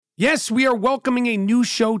Yes, we are welcoming a new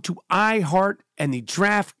show to iHeart and the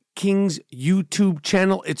DraftKings YouTube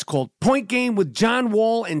channel. It's called Point Game with John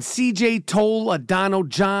Wall and CJ Toledano.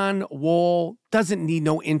 John Wall doesn't need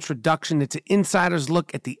no introduction. It's an insider's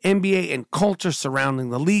look at the NBA and culture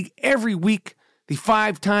surrounding the league. Every week, the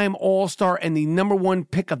five-time All-Star and the number one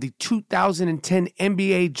pick of the 2010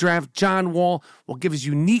 NBA Draft, John Wall, will give his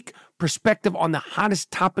unique perspective on the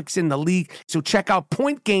hottest topics in the league. So check out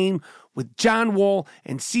Point Game with John Wall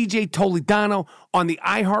and CJ Toledano on the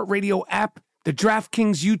iHeartRadio app, the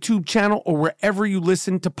DraftKings YouTube channel, or wherever you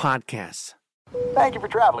listen to podcasts. Thank you for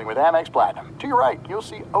traveling with Amex Platinum. To your right, you'll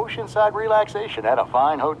see oceanside relaxation at a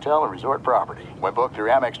fine hotel and resort property. When booked through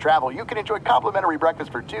Amex Travel, you can enjoy complimentary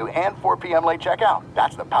breakfast for 2 and 4 p.m. late checkout.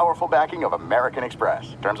 That's the powerful backing of American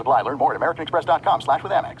Express. Terms apply. Learn more at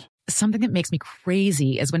americanexpress.com/withAmex. Something that makes me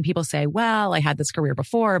crazy is when people say, well, I had this career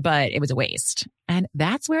before, but it was a waste. And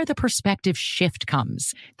that's where the perspective shift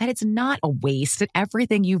comes, that it's not a waste, that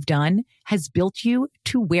everything you've done has built you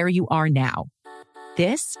to where you are now.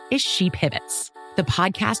 This is She Pivots, the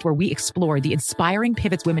podcast where we explore the inspiring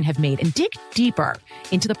pivots women have made and dig deeper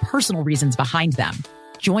into the personal reasons behind them.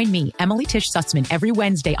 Join me, Emily Tish Sussman, every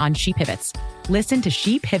Wednesday on She Pivots. Listen to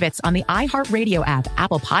She Pivots on the iHeartRadio app,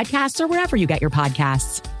 Apple Podcasts, or wherever you get your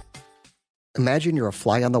podcasts. Imagine you're a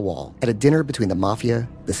fly on the wall at a dinner between the mafia,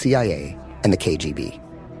 the CIA, and the KGB.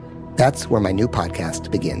 That's where my new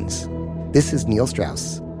podcast begins. This is Neil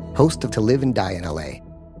Strauss, host of To Live and Die in LA.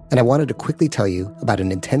 And I wanted to quickly tell you about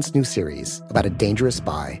an intense new series about a dangerous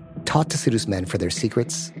spy taught to seduce men for their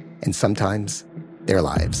secrets and sometimes their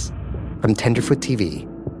lives. From Tenderfoot TV,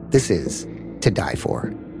 this is To Die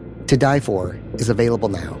For. To Die For is available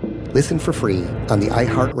now. Listen for free on the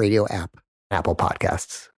iHeartRadio app, Apple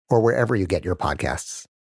Podcasts, or wherever you get your podcasts.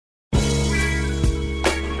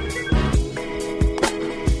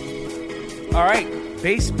 All right,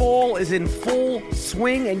 baseball is in full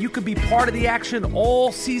swing, and you could be part of the action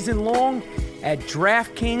all season long at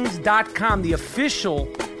DraftKings.com, the official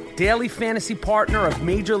daily fantasy partner of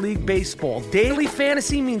Major League Baseball. Daily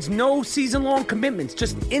fantasy means no season-long commitments,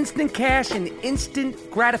 just instant cash and instant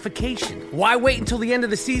gratification. Why wait until the end of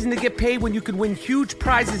the season to get paid when you can win huge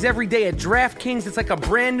prizes every day at DraftKings? It's like a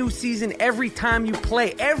brand new season every time you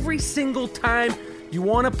play. Every single time you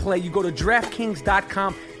want to play, you go to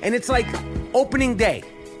DraftKings.com, and it's like opening day.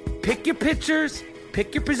 Pick your pitchers,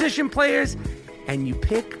 pick your position players, and you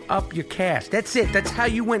pick up your cash. That's it. That's how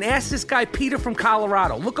you win. Ask this guy, Peter from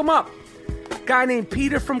Colorado. Look him up. Guy named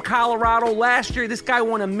Peter from Colorado. Last year, this guy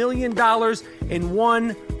won $1 million in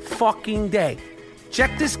one fucking day.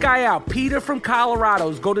 Check this guy out. Peter from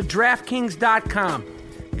Colorado. Go to DraftKings.com.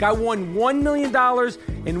 Guy won $1 million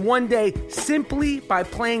in one day simply by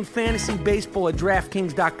playing fantasy baseball at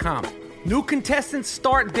DraftKings.com. New contestants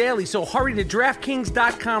start daily, so hurry to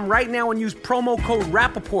DraftKings.com right now and use promo code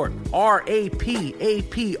Rappaport, R-A-P-A-P-O-R-T,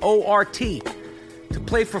 to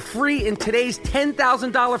play for free in today's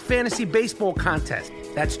 $10,000 fantasy baseball contest.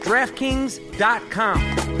 That's DraftKings.com.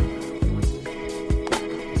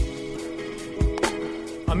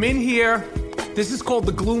 I'm in here. This is called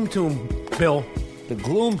the Gloom Tomb, Bill. The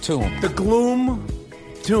Gloom Tomb. The Gloom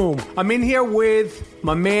Tomb. I'm in here with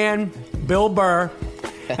my man, Bill Burr.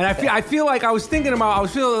 And I feel like I was feeling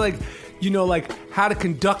like, how to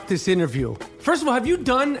conduct this interview. First of all, you've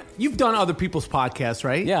done other people's podcasts,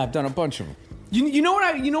 right? Yeah, I've done a bunch of them. You know what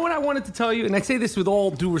I wanted to tell you, and I say this with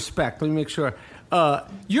all due respect. Let me make sure.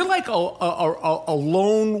 You're like a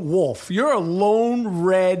lone wolf. You're a lone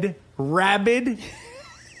red rabid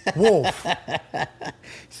wolf.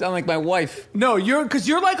 Sound like my wife. No, you're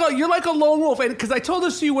like a lone wolf, and because I told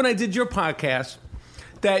this to you when I did your podcast,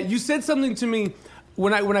 that you said something to me.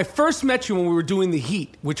 When I first met you when we were doing The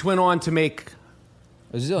Heat, which went on to make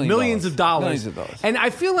millions of dollars. Millions of dollars. And I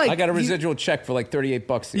feel like... I got a residual check for like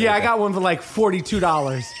 $38. Yeah, I got one for like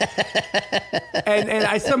 $42. and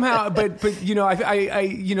I somehow... But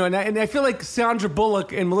I feel like Sandra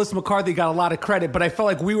Bullock and Melissa McCarthy got a lot of credit, but I felt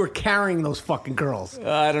like we were carrying those fucking girls.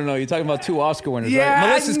 I don't know. You're talking about 2 Oscar winners,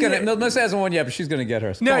 yeah, right? Melissa hasn't won yet, but she's going to get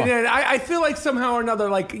hers. No, I feel like somehow or another,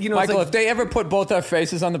 like, Michael, if they ever put both our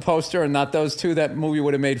faces on the poster and not those two, that movie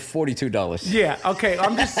would have made $42. Yeah, okay.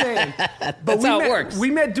 I'm just saying. That's how it works. We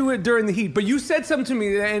met during the Heat, but you said something to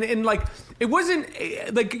me, and like, it wasn't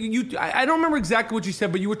like you. I don't remember exactly what you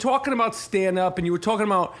said, but you were talking about stand up, and you were talking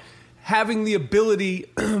about having the ability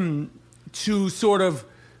to sort of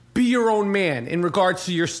be your own man in regards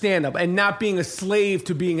to your stand up, and not being a slave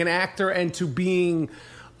to being an actor and to being,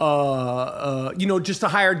 just a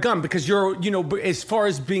hired gun. Because you're, as far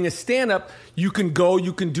as being a stand up, you can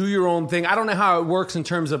do your own thing. I don't know how it works in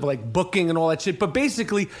terms of like booking and all that shit, but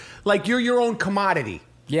basically, like, you're your own commodity.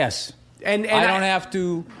 Yes. And I don't have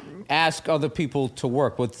to ask other people to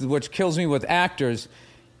work. What kills me with actors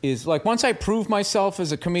is, like, once I prove myself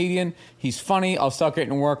as a comedian, he's funny, I'll start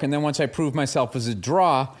getting work. And then once I prove myself as a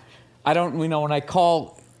draw, I don't, when I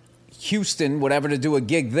call Houston, whatever, to do a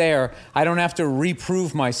gig there, I don't have to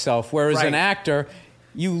reprove myself. Whereas an actor,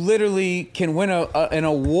 you literally can win an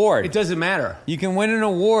award. It doesn't matter. You can win an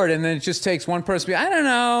award, and then it just takes one person to be, I don't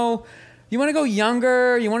know, you want to go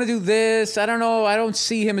younger? You want to do this? I don't know. I don't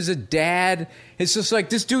see him as a dad. It's just like,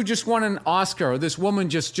 this dude just won an Oscar, or this woman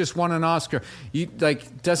just won an Oscar.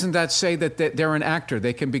 Doesn't that say that they're an actor?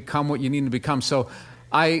 They can become what you need to become. So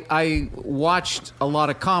I watched a lot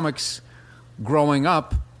of comics growing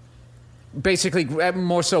up, basically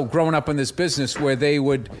more so growing up in this business, where they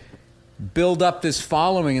would build up this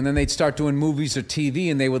following, and then they'd start doing movies or TV,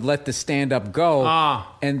 and they would let the stand-up go.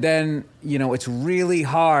 And then, it's really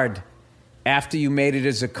hard after you made it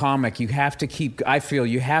as a comic. You have to keep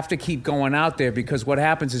going out there, because what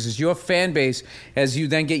happens is your fan base, as you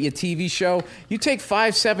then get your TV show, you take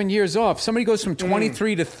 5-7 years off. Somebody goes from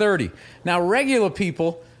 23 to 30. Now, regular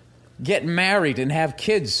people get married and have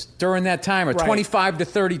kids during that time, or 25 to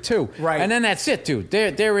 32. Right. And then that's it, dude.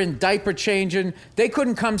 They're in diaper changing. They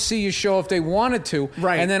couldn't come see your show if they wanted to.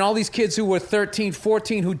 Right. And then all these kids who were 13,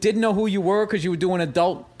 14, who didn't know who you were because you were doing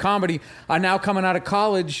adult comedy, are now coming out of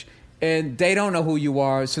college, and they don't know who you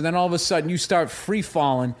are. So then all of a sudden you start free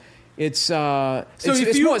falling. It's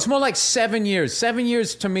more like 7 years. 7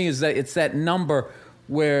 years to me is that number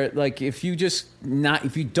where, like, if you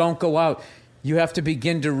don't go out, you have to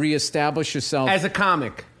begin to reestablish yourself as a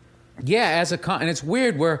comic. Yeah, and it's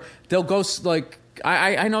weird where they'll go, like,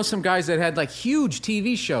 I know some guys that had, like, huge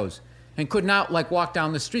TV shows and could not, like, walk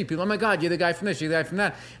down the street. People, oh my God, you're the guy from this, you're the guy from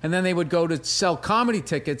that. And then they would go to sell comedy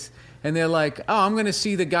tickets, and they're like, oh, I'm going to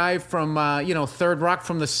see the guy from, Third Rock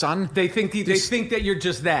from the Sun. They think that you're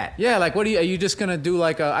just that. Yeah, like, are you just going to do,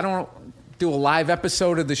 like, I don't do a live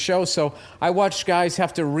episode of the show? So I watched guys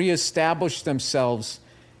have to reestablish themselves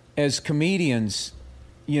as comedians,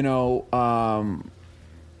 and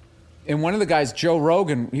one of the guys, Joe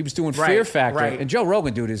Rogan, he was doing Fear Factor. Right. And Joe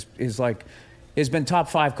Rogan, dude, is like, has been top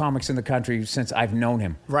 5 comics in the country since I've known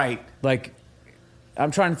him. Right. Like,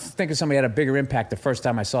 I'm trying to think of somebody who had a bigger impact the first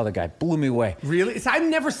time I saw the guy. Blew me away. Really? So I've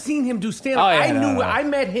never seen him do stand-up. Oh, yeah, I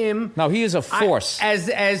met him. No, he is a force.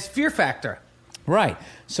 As Fear Factor. Right.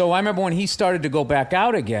 So I remember when he started to go back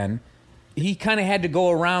out again, he kind of had to go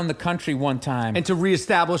around the country one time. And to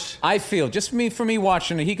reestablish. I feel, just for me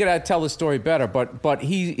watching it, he could tell the story better, but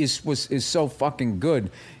he is so fucking good.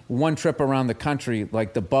 One trip around the country,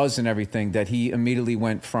 like the buzz and everything, that he immediately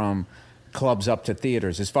went from clubs up to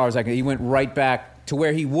theaters. As far as he went right back to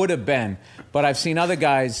where he would have been. But I've seen other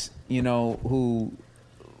guys, who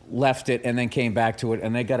left it and then came back to it,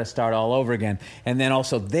 and they got to start all over again. And then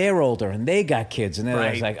also they're older and they got kids, and then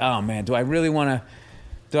I was like, oh man, do I want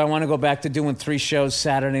to go back to doing 3 shows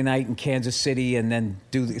Saturday night in Kansas City and then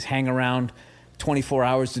hang around 24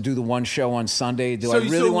 hours to do the 1 show on Sunday? Do I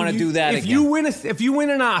really want to do that again? If you win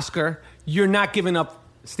an Oscar, you're not giving up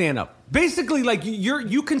stand-up. Basically, like,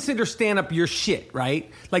 you consider stand-up your shit, right?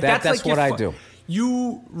 Like that's like what I do.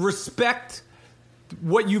 You respect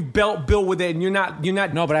what you've built with it, and you're not.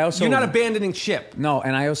 No, but you're not abandoning ship. No,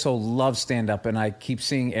 and I also love stand-up, and I keep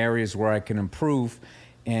seeing areas where I can improve.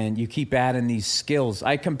 And you keep adding these skills.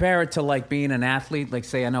 I compare it to, like, being an athlete. Like,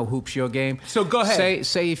 say I know hoops your game. So go ahead.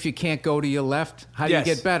 Say if you can't go to your left, how do you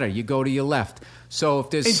get better? You go to your left. So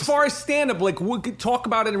if there's... As far as stand-up, like, we could talk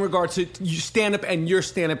about it in regards to you stand-up and your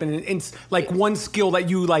stand-up, and like one skill that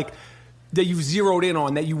you, like, that you've zeroed in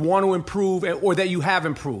on, that you want to improve, or that you have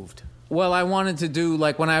improved. Well, I wanted to do,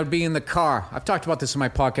 like, when I would be in the car. I've talked about this in my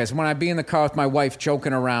podcast. When I'd be in the car with my wife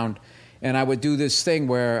joking around, and I would do this thing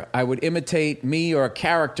where I would imitate me or a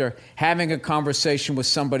character having a conversation with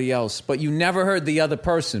somebody else, but you never heard the other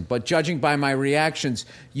person. But judging by my reactions,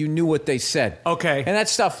 you knew what they said. Okay. And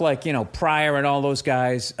that's stuff like, Pryor and all those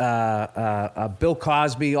guys, Bill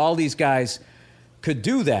Cosby, all these guys could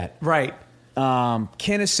do that. Right.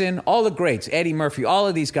 Kinison, all the greats, Eddie Murphy, all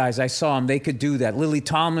of these guys, I saw them, they could do that. Lily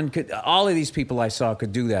Tomlin, all of these people I saw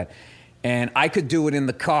could do that. And I could do it in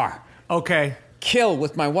the car. Okay. Kill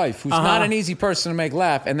with my wife, who's not an easy person to make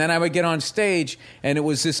laugh. And then I would get on stage, and it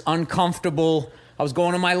was this uncomfortable, I was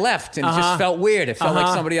going to my left, and it just felt weird. It felt like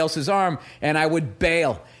somebody else's arm, and I would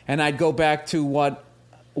bail. And I'd go back to what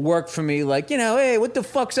worked for me, like, hey, what the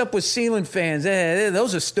fuck's up with ceiling fans?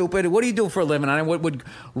 Those are stupid. What do you do for a living? And I would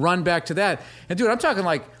run back to that. And, dude, I'm talking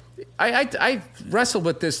like, I wrestled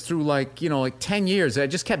with this through, like, 10 years. I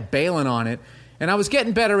just kept bailing on it. And I was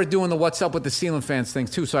getting better at doing the what's up with the ceiling fans thing,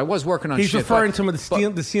 too. So I was working on He's shit. referring to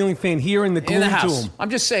the ceiling fan here in the gloom in the house. tomb. I'm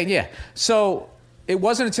just saying, yeah. So it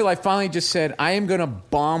wasn't until I finally just said, I am going to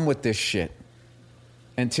bomb with this shit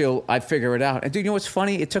until I figure it out. And, dude, you know what's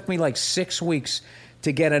funny? It took me like 6 weeks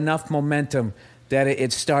to get enough momentum that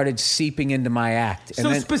it started seeping into my act.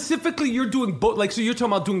 So specifically, you're doing both. Like, so you're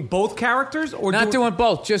talking about doing both characters, or not doing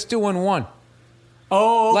both, just doing one.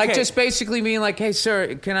 Oh, okay. Like just basically being like, hey,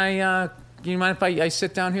 sir, can you mind if I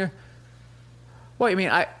sit down here? Well, I mean,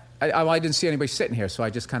 I didn't see anybody sitting here, so I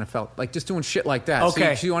just kind of felt like just doing shit like that.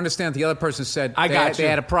 Okay. So you understand the other person said they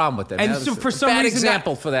had a problem with it. And that so was for some bad reason,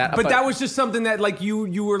 example for that. But that was just something that like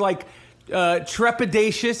you were like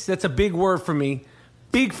trepidatious. That's a big word for me.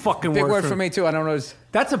 Big fucking big word. word for me too. I don't know.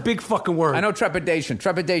 That's a big fucking word. I know trepidation.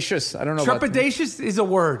 Trepidatious. I don't know. Trepidatious is a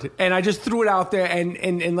word, and I just threw it out there,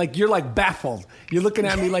 and like you're like baffled. You're looking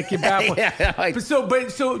at me like you're baffled. Yeah, like,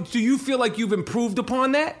 so do you feel like you've improved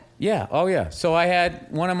upon that? Yeah. Oh yeah. So I had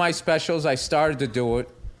one of my specials. I started to do it,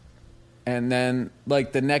 and then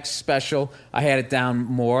like the next special, I had it down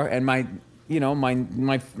more, and my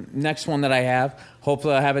next one that I have,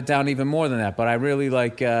 hopefully I'll have it down even more than that. But I really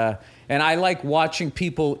like, and I like watching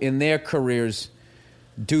people in their careers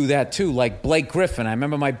do that too. Like Blake Griffin. I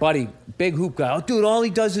remember my buddy, big hoop guy. Oh, dude, all he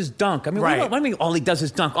does is dunk. I mean, right. what do you mean all he does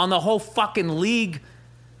is dunk? On the whole fucking league,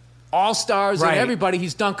 all-stars and everybody,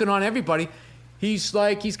 he's dunking on everybody. He's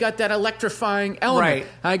got that electrifying element. Right.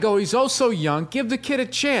 I go, he's also young. Give the kid a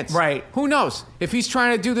chance. Right. Who knows? If he's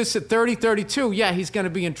trying to do this at 30, 32, yeah, he's going to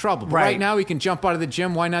be in trouble. But right now, he can jump out of the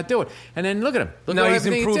gym. Why not do it? And then look at him. Look at he's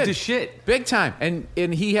everything improved he did. his shit. Big time.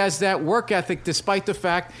 And he has that work ethic despite the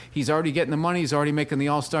fact he's already getting the money. He's already making the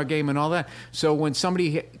All-Star game and all that. So when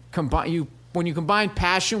somebody when you combine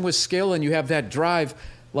passion with skill and you have that drive,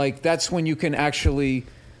 like that's when you can actually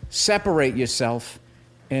separate yourself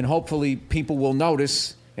and hopefully people will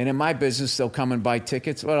notice. And in my business, they'll come and buy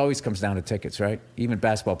tickets. Well, it always comes down to tickets, right? Even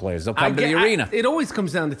basketball players, they'll come to the arena. It always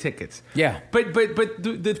comes down to tickets. Yeah. But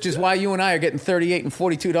which is why you and I are getting $38 and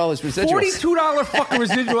 $42 residuals. $42 fucking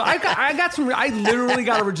residual. I literally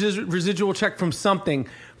got a residual check from something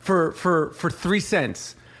for 3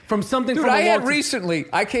 cents. From something Dude, from I had recently,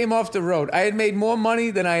 I came off the road. I had made more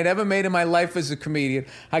money than I had ever made in my life as a comedian.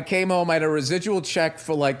 I came home, I had a residual check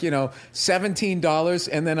for $17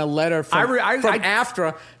 and then a letter from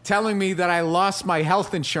AFTRA telling me that I lost my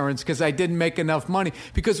health insurance because I didn't make enough money.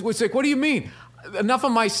 Because it's like, what do you mean? Enough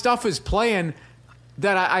of my stuff is playing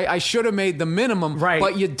that I should have made the minimum, right?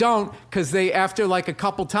 But you don't, because after like a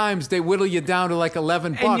couple times they whittle you down to like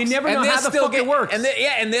 $11, and you never know how the fuck it works.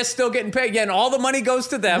 And they're still getting paid. Yeah, and all the money goes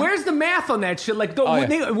to them. Where's the math on that shit? Like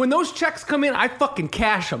when those checks come in, I fucking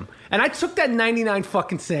cash them, and I took that 99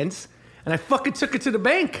 fucking cents, and I fucking took it to the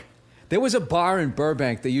bank. There was a bar in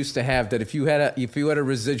Burbank that used to have that if you had a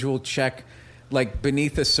residual check like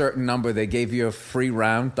beneath a certain number, they gave you a free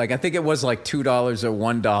round. Like I think it was like $2 or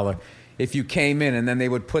 $1. If you came in, and then they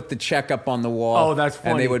would put the check up on the wall. Oh, that's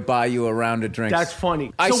funny. And they would buy you a round of drinks. That's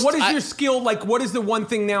funny. So what is your skill? Like, what is the one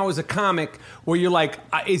thing now as a comic where you're like,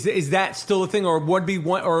 is that still a thing? Or would be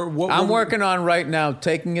one? Or what? I'm working on right now,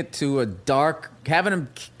 taking it to a dark, having them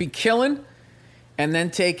be killing, and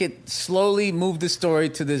then take it slowly, move the story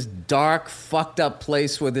to this dark, fucked up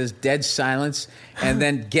place where there's dead silence, and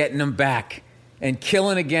then getting them back. And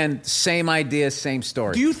killing again, same idea, same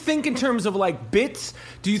story. Do you think in terms of like bits?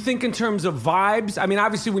 Do you think in terms of vibes? I mean,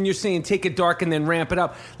 obviously, when you're saying take it dark and then ramp it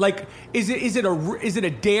up, like is it a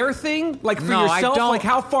dare thing? Like for yourself, I don't, like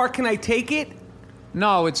how far can I take it?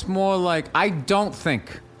 No, it's more like I don't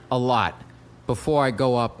think a lot before I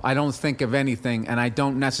go up. I don't think of anything, and I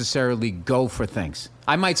don't necessarily go for things.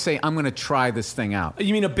 I might say I'm going to try this thing out.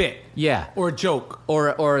 You mean a bit? Yeah. Or a joke?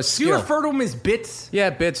 Or a skill. Do you refer to them as bits? Yeah,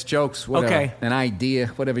 bits, jokes, whatever. Okay. An idea,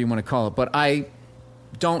 whatever you want to call it. But I'll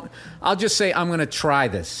just say I'm going to try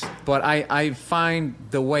this. But I find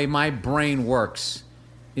the way my brain works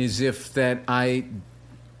is if I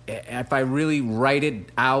really write it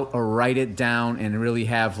out or write it down and really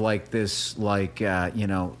have like this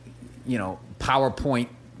PowerPoint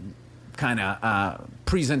kind of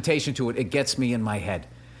presentation to it, it gets me in my head.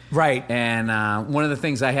 Right. And one of the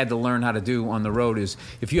things I had to learn how to do on the road is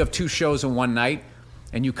if you have 2 shows in one night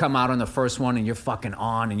and you come out on the first one and you're fucking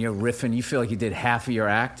on and you're riffing, you feel like you did half of your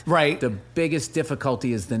act. Right. The biggest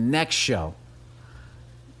difficulty is the next show,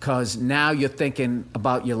 because now you're thinking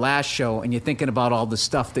about your last show and you're thinking about all the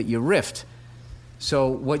stuff that you riffed.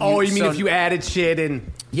 So if you added shit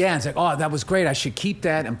and... Yeah, it's like, oh, that was great. I should keep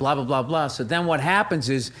that and blah, blah, blah, blah. So then what happens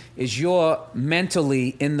is you're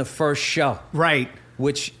mentally in the first show. Right.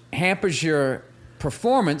 Which hampers your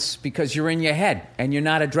performance because you're in your head and you're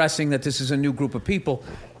not addressing that this is a new group of people.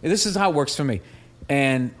 This is how it works for me.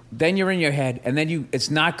 And then you're in your head, and then it's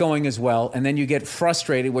not going as well, and then you get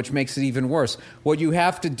frustrated, which makes it even worse. What you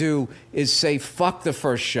have to do is say, fuck the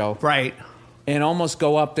first show. Right. And almost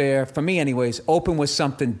go up there, for me anyways, open with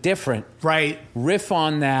something different. Right. Riff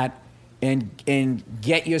on that and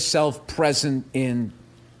get yourself present in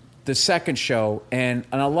the second show. And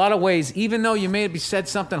in a lot of ways, even though you maybe said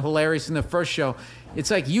something hilarious in the first show,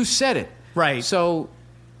 it's like you said it. Right. So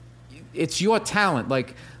it's your talent.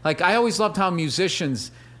 Like I always loved how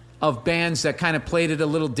musicians of bands that kind of played it a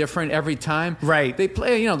little different every time. Right. They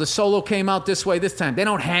play, the solo came out this way this time. They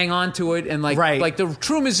don't hang on to it. And like the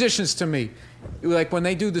true musicians to me, like when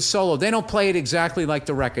they do the solo, they don't play it exactly like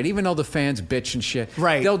the record, even though the fans bitch and shit.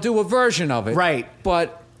 Right. They'll do a version of it. Right.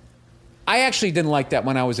 But I actually didn't like that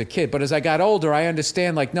when I was a kid. But as I got older, I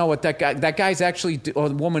understand, like, no, what that guy's actually, or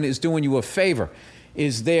the woman is doing you a favor.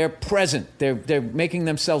 Is they're present. They're making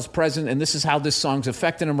themselves present, and this is how this song's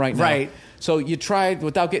affecting them right now. Right. So you try,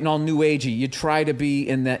 without getting all new agey, you try to be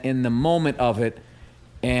in the moment of it,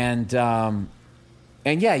 and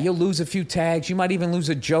yeah, you'll lose a few tags. You might even lose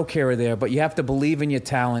a joke here or there, but you have to believe in your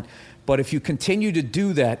talent. But if you continue to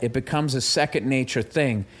do that, it becomes a second nature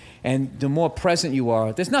thing, and the more present you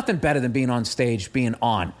are, there's nothing better than being on stage, being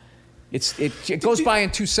on. It goes by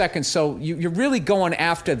in 2 seconds, so you're really going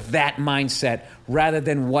after that mindset rather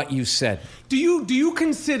than what you said. Do you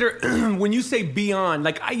consider when you say beyond,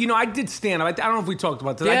 like I did stand up. I don't know if we talked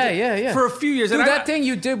about this. Yeah. For a few years, dude, that thing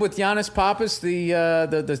you did with Giannis Papas,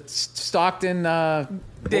 the Stockton. What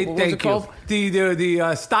was it called?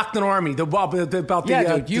 The Stockton Army. About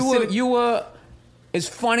dude, you were. As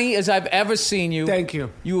funny as I've ever seen you. Thank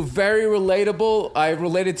you. You were very relatable. I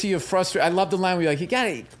related to your frustration. I love the line where you're like, you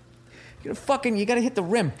gotta hit the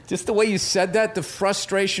rim. Just the way you said that, the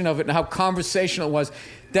frustration of it and how conversational it was.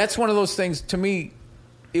 That's one of those things, to me,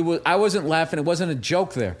 I wasn't laughing. It wasn't a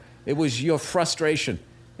joke there. It was your frustration.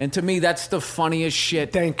 And to me, that's the funniest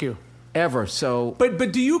shit. Thank you. Ever. So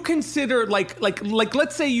But do you consider like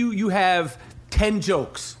let's say you have 10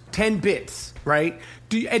 jokes, 10 bits, right?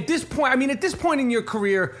 At this point in your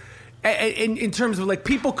career, in terms of like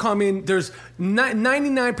people come in, there's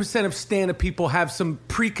 99% of stand-up people have some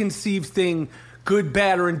preconceived thing, good,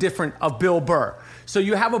 bad, or indifferent of Bill Burr. So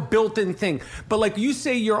you have a built-in thing. But like you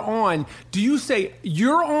say you're on, do you say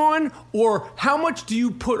you're on, or how much do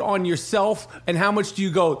you put on yourself and how much do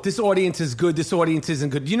you go, this audience is good, this audience isn't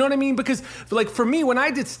good? You know what I mean? Because like for me, when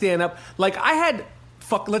I did stand-up, like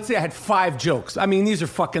let's say I had 5 jokes. I mean, these are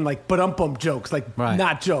fucking like but-um-bum jokes, like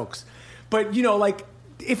not jokes. But like,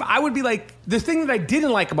 if I would be like, the thing that I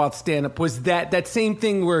didn't like about stand-up was that same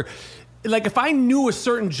thing where, like, if I knew a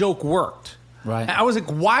certain joke worked, right, I was like,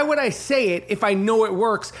 why would I say it if I know it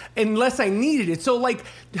works unless I needed it? So, like,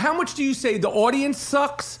 how much do you say the audience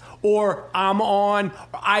sucks, or I'm on,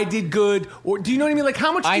 or I did good, or do you know what I mean? Like,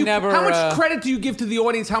 how much credit do you give to the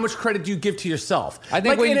audience? How much credit do you give to yourself? I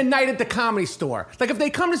think like in a night at the Comedy Store. Like, if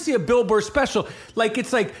they come to see a Bill Burr special, like,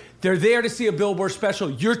 it's like, they're there to see a Bill Burr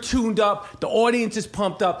special. You're tuned up. The audience is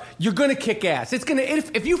pumped up. You're gonna kick ass. It's gonna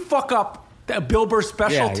if you fuck up a Bill Burr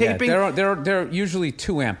special taping. They're usually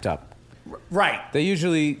too amped up. Right. They're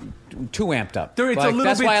usually too amped up.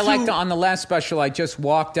 That's why I liked on the last special. I just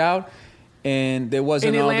walked out, and there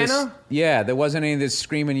wasn't in all Atlanta? this. Yeah, there wasn't any of this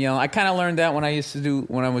screaming, yelling. I kind of learned that when I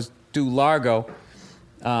was do Largo.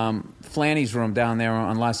 Flanny's room down there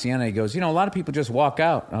on La Cienega. He goes, a lot of people just walk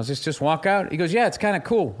out. I was just walk out? He goes, yeah, it's kind of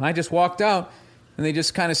cool. I just walked out, and they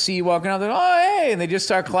just kind of see you walking out. They're, oh, hey, and they just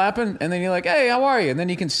start clapping, and then you're like, hey, how are you? And then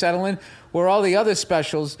you can settle in. Where all the other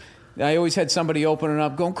specials, I always had somebody opening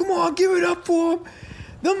up going, come on, give it up for him.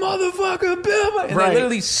 The motherfucker Bill. And they're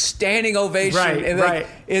literally standing ovation. Right, and right.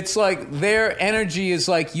 It's like their energy is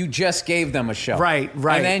like you just gave them a show. Right.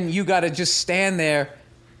 And then you got to just stand there,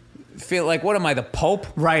 feel like, what am I, the Pope?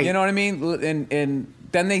 Right. You know what I mean? And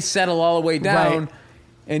then they settle all the way down,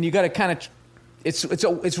 and you got to kind of.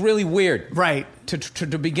 It's really weird, right?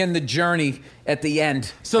 To begin the journey at the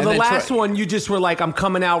end. So the last one, you just were like, I'm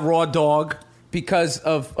coming out raw dog. Because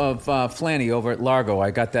of Flanny over at Largo,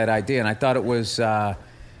 I got that idea, and I thought it was,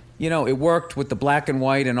 it worked with the black and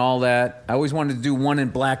white and all that. I always wanted to do one in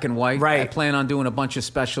black and white. Right. I plan on doing a bunch of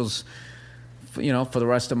specials, for the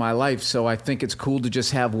rest of my life. So I think it's cool to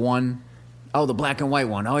just have one. Oh, the black and white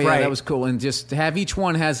one. Oh, yeah, that was cool. And just have each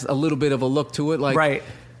one has a little bit of a look to it. Like, right.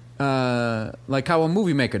 Like how a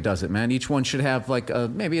movie maker does it, man. Each one should have like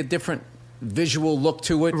maybe a different visual look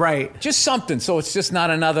to it. Right. Just something. So it's just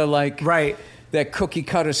not another like that cookie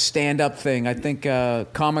cutter stand up thing. I think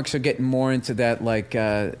comics are getting more into that, like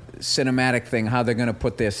cinematic thing, how they're going to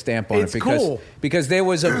put their stamp on It's it. cool. Because there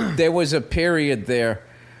was a period there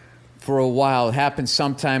for a while. It happened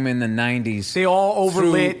sometime in the 90s. They all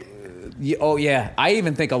overlit. Oh, yeah. I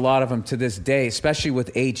even think a lot of them to this day, especially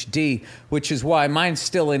with HD, which is why mine's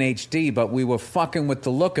still in HD, but we were fucking with the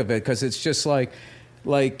look of it because it's just like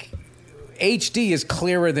HD is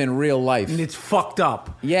clearer than real life. And it's fucked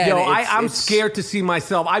up. Yeah, Yo, it's- I'm it's- scared to see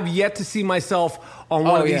myself. I've yet to see myself on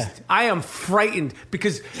one of these. yeah. I am frightened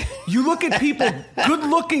because you look at people good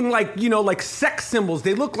looking like sex symbols.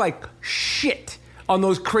 They look like shit on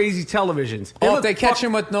those crazy televisions. If look they catch fuck-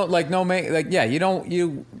 him with no yeah, you don't. They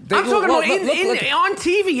I'm talking look- about look- on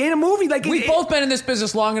TV, in a movie. Like We've both been in this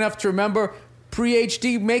business long enough to remember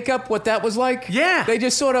pre-HD makeup, what that was like. Yeah. They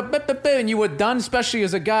just sort of, and you were done, especially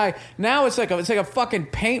as a guy. Now it's like a fucking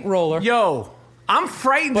paint roller. Yo, I'm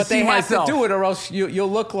frightened but to see they have myself. to do it or else you'll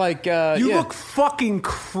look like... You look fucking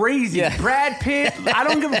crazy. Yeah. Brad Pitt, I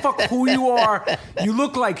don't give a fuck who you are. You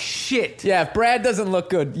look like shit. Yeah, if Brad doesn't look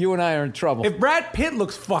good, you and I are in trouble. If Brad Pitt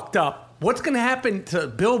looks fucked up, what's going to happen to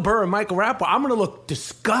Bill Burr and Michael Rappaport? I'm going to look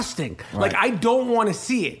disgusting. Right. Like, I don't want to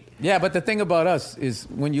see it. Yeah, but the thing about us is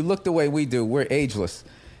when you look the way we do, we're ageless.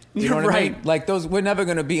 You know You're what I right. mean? Like we're never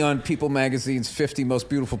going to be on People Magazine's 50 Most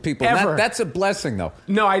Beautiful People. And Ever. that's a blessing, though.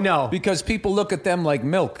 No, I know. Because people look at them like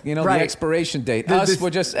milk, Right. the expiration date. Us,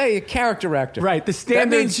 we're just, hey, a character actor. Right, the That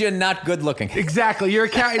standards- means you're not good looking. Exactly. You're a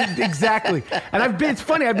character. Exactly. And it's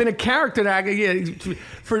funny. I've been a character actor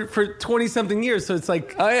for 20-something years. So it's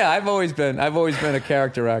like... Oh, yeah, I've always been a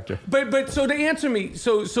character actor. But so to answer me,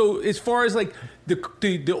 so as far as like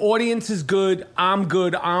the audience is good, I'm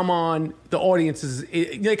good, I'm on, the audience is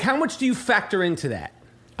like, how much do you factor into that?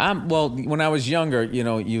 Well, when I was younger,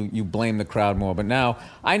 you blame the crowd more, but now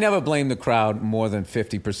I never blame the crowd more than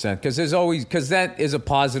 50% because that is a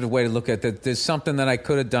positive way to look at it. There's something that I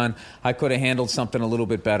could have done. I could have handled something a little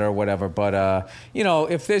bit better or whatever. But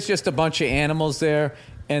if there's just a bunch of animals there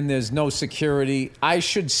and there's no security, I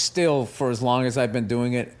should still, for as long as I've been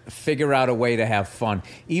doing it, figure out a way to have fun.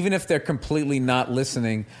 Even if they're completely not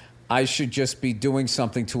listening, I should just be doing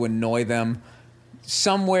something to annoy them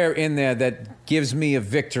somewhere in there that gives me a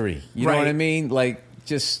victory. You know what I mean? Like,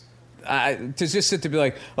 to just sit to be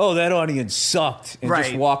like, oh, that audience sucked, and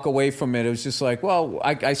just walk away from it. It was just like, well,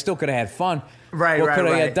 I still could have had fun. What could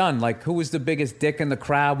I have done? Like, who was the biggest dick in the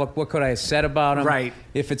crowd? What could I have said about him? Right.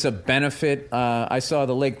 If it's a benefit, I saw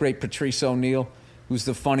the late, great Patrice O'Neill, who's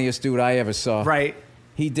the funniest dude I ever saw. Right.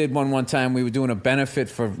 He did one time. We were doing a benefit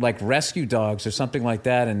for, like, rescue dogs or something like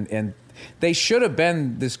that, and they should have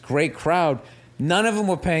been this great crowd. None of them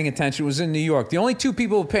were paying attention. It was in New York. The only two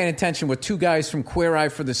people who were paying attention were two guys from Queer Eye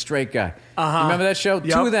for the Straight Guy. Remember that show?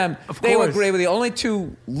 Yep. Two of them. Of they were course. great. Were the only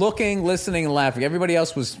two looking, listening, and laughing. Everybody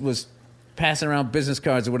else was passing around business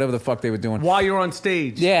cards or whatever the fuck they were doing. While you're on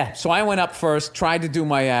stage. Yeah. So I went up first, tried to do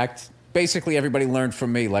my act. Basically, everybody learned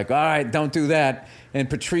from me. Like, all right, don't do that. And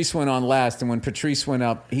Patrice went on last. And when Patrice went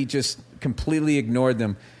up, he just completely ignored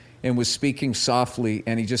them and was speaking softly.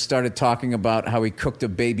 And he just started talking about how he cooked a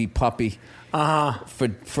baby puppy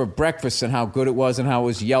for breakfast and how good it was and how it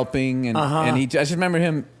was yelping. And I just remember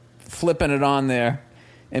him flipping it on there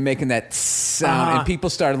and making that sound. And people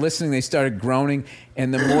started listening. They started groaning.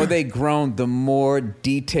 And the more they groaned, the more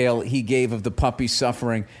detail he gave of the puppy's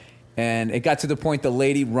suffering. And it got to the point the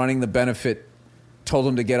lady running the benefit told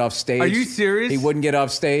him to get off stage. Are you serious? He wouldn't get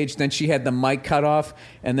off stage. Then she had the mic cut off,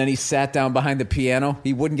 and then he sat down behind the piano.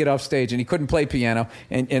 He wouldn't get off stage, and he couldn't play piano.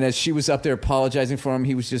 And as she was up there apologizing for him,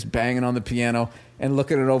 he was just banging on the piano and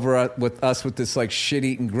looking it over with us with this, like,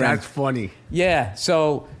 shit-eating grin. That's funny. Yeah,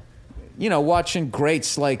 so, watching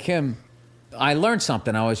greats like him, I learned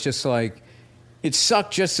something. I was just like, it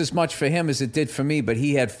sucked just as much for him as it did for me, but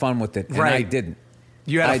he had fun with it, and I didn't.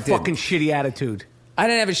 You had I a didn't. fucking shitty attitude. I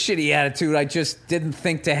didn't have a shitty attitude. I just didn't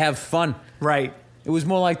think to have fun. Right. It was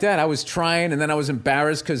more like that. I was trying, and then I was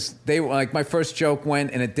embarrassed because they were like, my first joke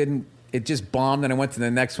went, and it just bombed, and I went to the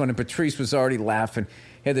next one, and Patrice was already laughing.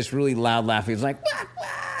 He had this really loud laugh. He was like, wah,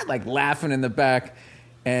 wah, like laughing in the back,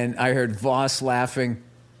 and I heard Voss laughing.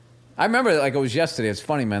 I remember it like it was yesterday. It's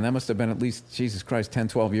funny, man. That must have been at least, Jesus Christ, 10,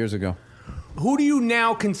 12 years ago. Who do you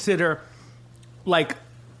now consider, like,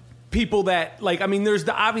 people that, like, I mean, there's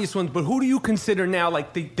the obvious ones, but who do you consider now,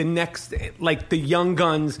 like, the next, like, the young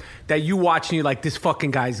guns that you watch and you're like, this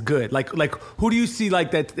fucking guy's good? Like who do you see,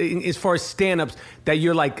 like, that, as far as stand-ups, that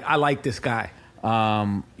you're like, I like this guy?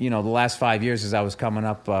 The last 5 years as I was coming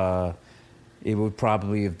up, it would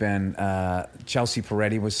probably have been Chelsea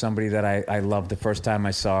Peretti was somebody that I loved the first time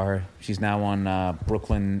I saw her. She's now on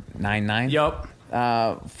Brooklyn Nine-Nine. Yup.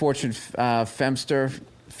 Fortune Feimster.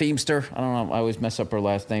 I don't know. I always mess up her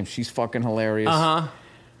last name. She's fucking hilarious.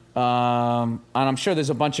 And I'm sure there's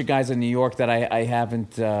a bunch of guys in New York that I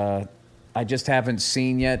haven't, I just haven't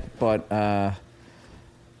seen yet. But I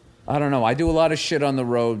don't know. I do a lot of shit on the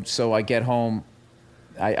road, so I get home.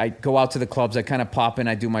 I go out to the clubs. I kind of pop in.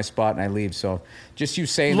 I do my spot and I leave. So just you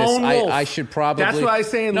saying Lone this, wolf. I should probably. That's what I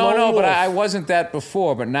was saying. No, lone no, but wolf. I wasn't that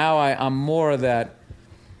before. But now I'm more of that.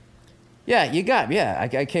 Yeah,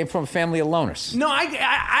 I came from a family of loners. No, I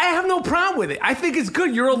have no problem with it. I think it's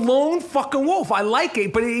good. You're a lone fucking wolf. I like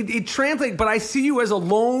it, but it translates. But I see you as a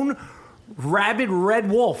lone, rabid red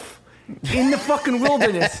wolf in the fucking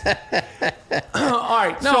wilderness. All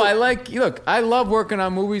right. No, so, I love working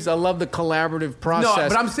on movies. I love the collaborative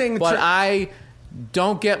process. but I'm saying But I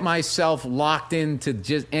don't get myself locked into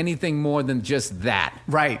just anything more than just that.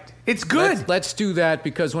 right. It's good. Let's do that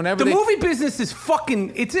because whenever the movie business is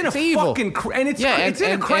fucking. It's in a evil. fucking and it's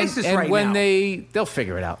in a crisis and right when now. they'll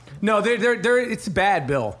figure it out. No, they're it's bad,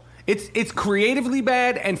 Bill. It's creatively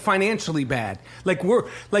bad and financially bad.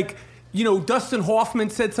 Dustin Hoffman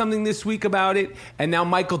said something this week about it, and now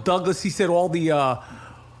Michael Douglas. He said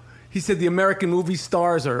the American movie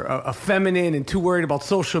stars are feminine and too worried about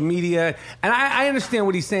social media. And I understand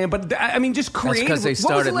what he's saying, but I mean, just creatively. That's 'cause they When was the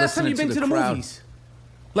started last time you've been listening to to the the crowd. movies?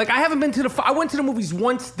 Like, I haven't been to I went to the movies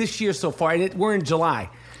once this year so far, and we're in July.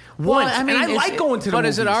 Once. And I like going to the But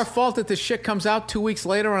movies. is it our fault that the shit comes out 2 weeks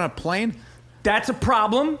later on a plane? That's a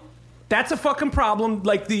problem. That's a fucking problem.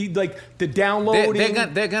 Like the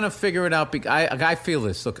downloading. They're gonna figure it out. I feel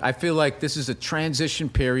this. Look, I feel like this is a transition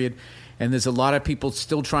period, and there's a lot of people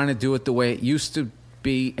still trying to do it the way it used to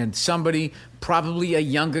be. And somebody, probably a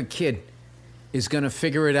younger kid, is gonna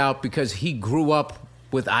figure it out because he grew up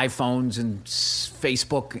with iPhones and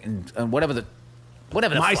Facebook and whatever the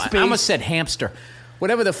MySpace. I almost said hamster.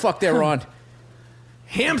 Whatever the fuck they're on.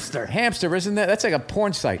 Hamster. Hamster, isn't that? That's like a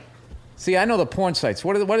porn site. See, I know the porn sites.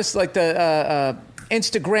 What is like the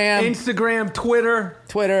Instagram,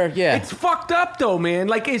 Twitter. Yeah. It's fucked up though, man.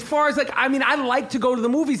 Like, as far as I like to go to the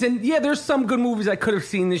movies, and yeah, there's some good movies I could have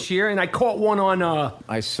seen this year, and I caught one on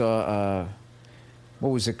I saw what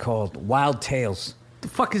was it called? Wild Tales. the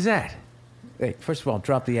fuck is that? Hey, first of all,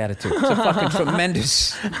 drop the attitude. It's a fucking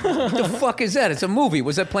tremendous. What the fuck is that? It's a movie.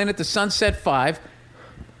 Was that playing at the Sunset 5?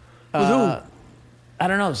 With who? I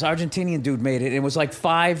don't know. This Argentinian dude made it. It was like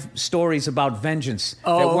 5 stories about vengeance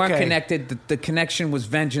that weren't okay. connected. The connection was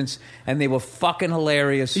vengeance, and they were fucking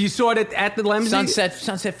hilarious. You saw it at the Lemsey?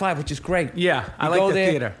 Sunset 5, which is great. Yeah, I You like go the there,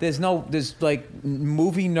 theater. There's like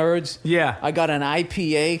movie nerds. Yeah. I got an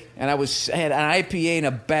IPA, and I had an IPA and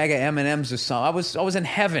a bag of M&Ms or something. I was in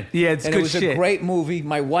heaven. Yeah, it's and good it was shit. a great movie.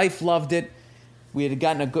 My wife loved it. We had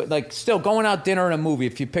gotten a good, still going out dinner and a movie.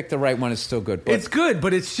 If you pick the right one, it's still good. But It's good,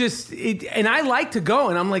 but it's just and I like to go,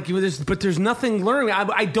 and I'm like, there's nothing learning.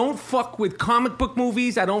 I don't fuck with comic book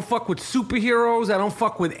movies. I don't fuck with superheroes. I don't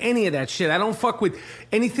fuck with any of that shit. I don't fuck with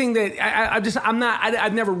anything that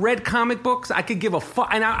I've never read comic books. I could give a fuck,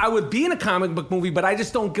 and I would be in a comic book movie, but I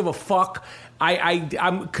just don't give a fuck.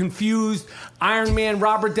 I'm confused. Iron Man,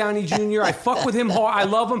 Robert Downey Jr. I fuck with him hard. I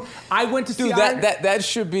love him. I went to see dude, that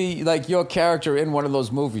should be like your character in one of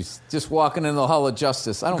those movies, just walking in the Hall of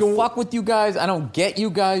Justice. I don't fuck with you guys. I don't get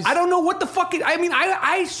you guys. I don't know what the fuck it...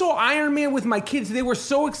 I saw Iron Man with my kids. They were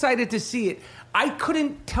so excited to see it. I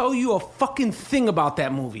couldn't tell you a fucking thing about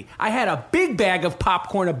that movie. I had a big bag of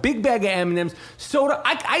popcorn, a big bag of M&Ms, soda.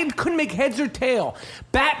 I couldn't make heads or tail.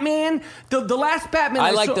 Batman, the last Batman...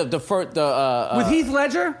 I like saw, with Heath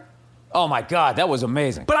Ledger? Oh my God, that was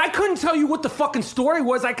amazing. But I couldn't tell you what the fucking story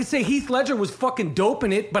was. I could say Heath Ledger was fucking dope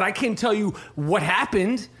in it, but I can't tell you what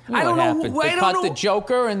happened. I don't know. They caught the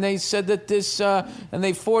Joker, and they said that this, and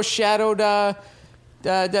they foreshadowed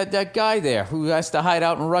that guy there who has to hide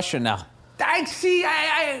out in Russia now. I see.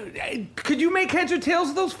 Could you make heads or tails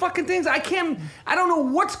of those fucking things? I can't. I don't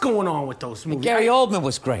know what's going on with those movies. Gary Oldman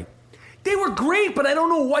was great. They were great, but I don't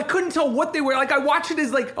know. I couldn't tell what they were. Like, I watch it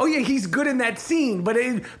as like, oh yeah, he's good in that scene. But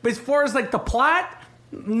as far as like the plot,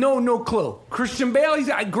 no clue. Christian Bale, he's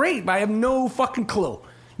great, but I have no fucking clue.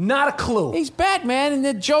 Not a clue. He's Batman, and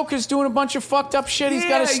the Joker's doing a bunch of fucked up shit. He's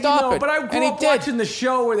got to stop it. But I grew up watching the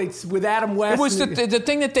show with Adam West. It was the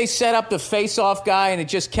thing that they set up the face-off guy, and it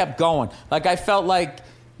just kept going. Like, I felt like,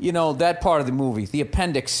 that part of the movie, the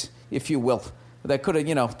appendix, if you will, that could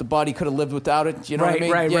have, the body could have lived without it. You know what I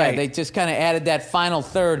mean? Right. They just kind of added that final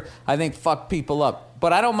third. I think fucked people up.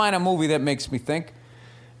 But I don't mind a movie that makes me think.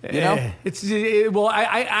 I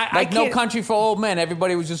No Country for Old Men.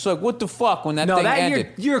 Everybody was just like, "What the fuck?" when that thing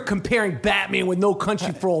ended. You're comparing Batman with No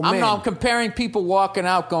Country for Old Men. I'm comparing people walking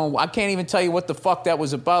out, going, "I can't even tell you what the fuck that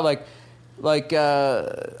was about."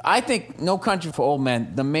 I think No Country for Old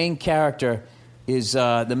Men. The main character is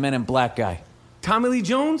the Men in Black guy. Tommy Lee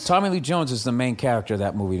Jones? Tommy Lee Jones is the main character of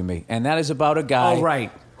that movie to me. And that is about a guy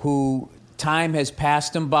who time has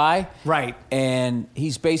passed him by. Right. And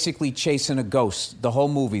he's basically chasing a ghost the whole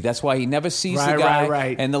movie. That's why he never sees the guy.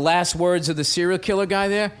 Right. And the last words of the serial killer guy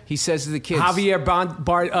there, he says to the kids.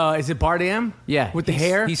 Javier is it Bardem? Yeah. With the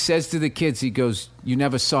hair? He says to the kids, he goes, "You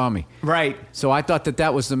never saw me." Right. So I thought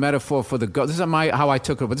that was the metaphor for the ghost. This is how I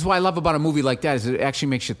took it. But this is what I love about a movie like that is it actually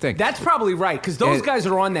makes you think. That's probably right, because those guys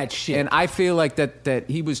are on that shit. And I feel like that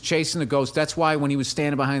he was chasing the ghost. That's why when he was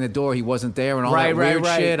standing behind the door, he wasn't there and all that weird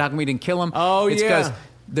shit. How come we didn't kill him? Oh, it's because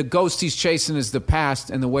the ghost he's chasing is the past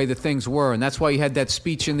and the way the things were. And that's why he had that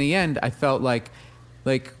speech in the end. I felt like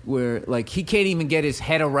he can't even get his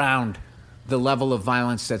head around the level of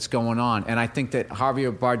violence that's going on. And I think that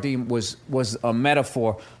Javier Bardem was a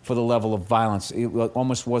metaphor for the level of violence. It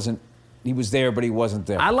almost wasn't, he was there, but he wasn't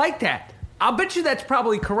there. I like that. I'll bet you that's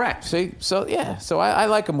probably correct. See? So, yeah. So I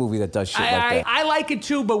like a movie that does shit like that. I like it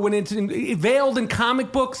too, but when it's veiled in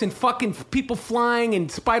comic books and fucking people flying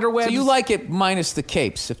and spider webs. So you like it minus the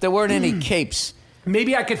capes. If there weren't any capes.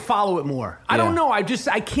 Maybe I could follow it more. I don't know. I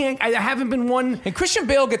can't. I haven't been one. And Christian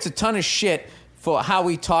Bale gets a ton of shit for how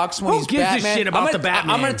he talks when he's Batman. Who gives a shit about the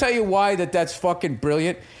Batman? I'm going to tell you why that's fucking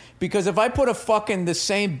brilliant. Because if I put the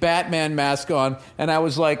same Batman mask on and I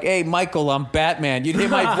was like, "Hey, Michael, I'm Batman," you'd hear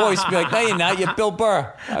my voice be like, "No, you're not. You're Bill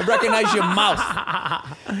Burr. I recognize your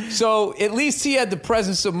mouth." So at least he had the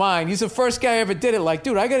presence of mind. He's the first guy I ever did it. Like,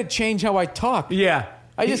 dude, I got to change how I talk. Yeah.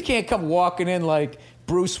 I just can't come walking in like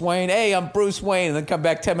Bruce Wayne. "Hey, I'm Bruce Wayne," and then come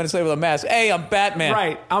back 10 minutes later with a mask. "Hey, I'm Batman."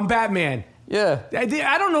 Right. I'm Batman. Yeah.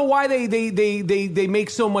 I don't know why they make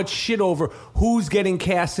so much shit over who's getting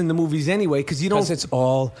cast in the movies anyway, because it's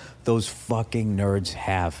all those fucking nerds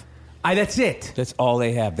have. That's it. That's all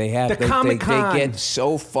they have. They Comic-Con. They get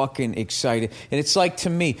so fucking excited. And it's like, to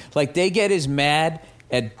me, like they get as mad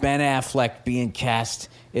at Ben Affleck being cast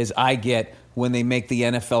as I get when they make the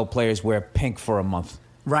NFL players wear pink for a month.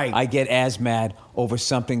 Right. I get as mad over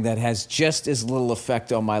something that has just as little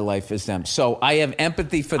effect on my life as them. So I have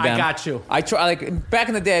empathy for them. I got you. I try, like, back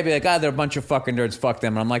in the day, I'd be like, they're a bunch of fucking nerds, fuck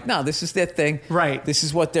them. And I'm like, no, this is their thing. Right. This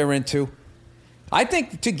is what they're into. I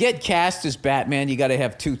think to get cast as Batman, you got to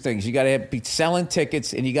have two things. You got to be selling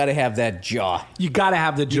tickets, and you got to have that jaw. You got to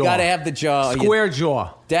have the jaw. You got to have the jaw. Square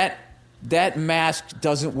jaw. That mask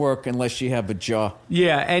doesn't work unless you have a jaw.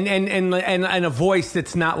 Yeah, and a voice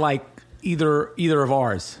that's not like either of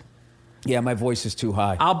ours. Yeah, my voice is too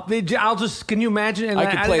high. I'll just. Can you imagine? And I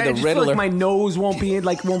could play the just Riddler. Feel like my nose won't be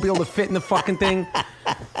able to fit in the fucking thing.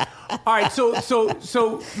 All right, so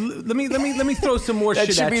let me throw some more shit at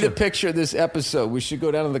you. That should be the picture of this episode. We should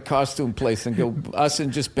go down to the costume place and go us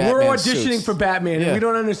and just Batman We're auditioning suits. for Batman, and we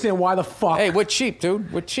don't understand why the fuck. Hey, we're cheap,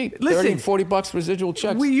 dude. We're cheap. Listen, $30-$40 residual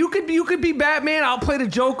checks. You could be Batman. I'll play the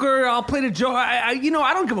Joker. I'll play the Joker. I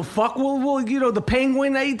don't give a fuck. We'll the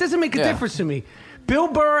Penguin. It doesn't make a difference to me. Bill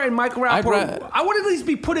Burr and Michael Rappaport. I would at least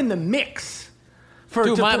be put in the mix.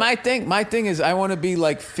 My thing is I want to be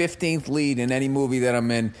like 15th lead in any movie that I'm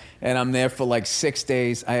in, and I'm there for like 6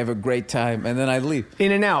 days. I have a great time, and then I leave.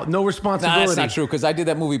 In and out, no responsibility. No, that's not true, because I did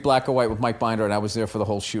that movie Black or White with Mike Binder, and I was there for the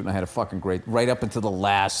whole shoot, and I had a fucking great, right up until the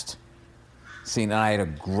last scene, and I had a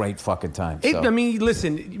great fucking time. I mean,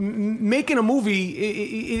 listen, making a movie,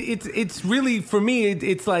 it's really, for me,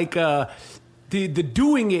 it's like... The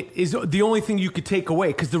doing it is the only thing you could take away,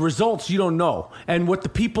 because the results you don't know, and what the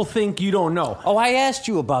people think you don't know. Oh, I asked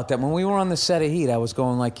you about that when we were on the set of Heat. I was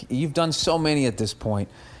going like, you've done so many at this point.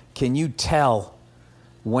 Can you tell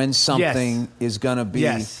when something is going to be?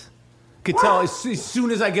 Yes. Could tell as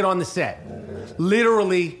soon as I get on the set.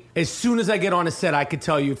 Literally, as soon as I get on the set, I could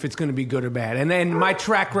tell you if it's going to be good or bad. And then my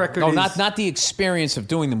track record is... not the experience of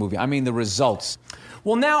doing the movie. I mean the results.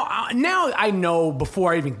 Well, now I know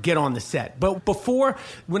before I even get on the set. But before,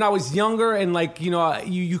 when I was younger and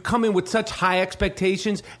you come in with such high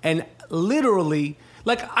expectations, and literally,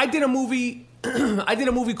 like I did a movie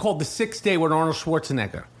called The Sixth Day with Arnold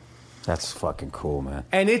Schwarzenegger. That's fucking cool, man.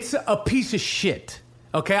 And it's a piece of shit.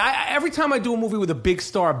 Okay, every time I do a movie with a big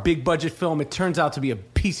star, a big budget film, it turns out to be a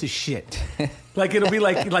piece of shit. Like it'll be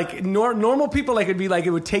like normal people, like it'd be like it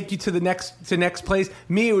would take you to the next place.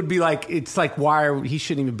 Me, it would be like it's like he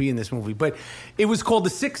shouldn't even be in this movie. But it was called The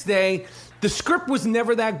Sixth Day. The script was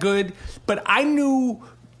never that good, but I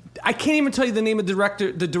can't even tell you the name of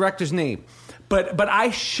the director's name. But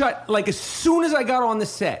I shut, like, as soon as I got on the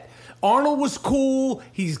set. Arnold was cool.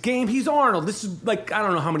 He's game. He's Arnold. This is like, I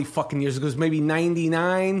don't know how many fucking years ago. It was maybe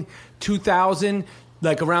 99, 2000.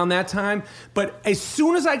 like around that time. But as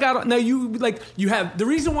soon as I got on, now you have the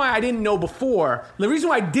reason why I didn't know before. The reason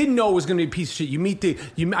why I didn't know it was going to be a piece of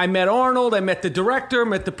shit. I met Arnold. I met the director.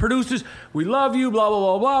 Met the producers. We love you. Blah blah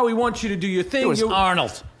blah blah. We want you to do your thing. It was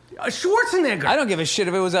Arnold. Schwarzenegger. I don't give a shit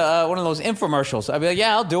if it was one of those infomercials. I'd be like,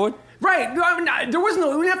 yeah, I'll do it. Right. No, I mean, there was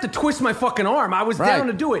no. We didn't have to twist my fucking arm. I was down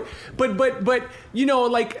to do it. But we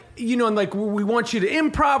want you to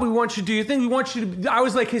improv. We want you to do your thing. We want you to. I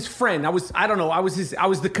was like his friend. I was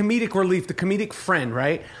the comedic relief, the comedic friend.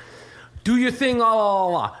 Right. Do your thing. La la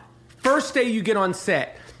la. First day you get on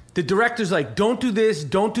set, the director's like, don't do this,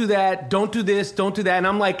 don't do that, don't do this, don't do that. And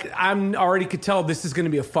I'm like, I'm already could tell this is going to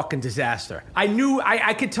be a fucking disaster. I knew.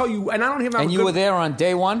 I could tell you, and I don't even. And you were there on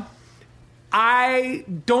day one? I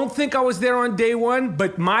don't think I was there on day one,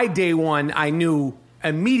 but my day one, I knew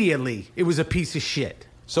immediately it was a piece of shit.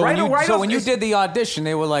 So when you did the audition,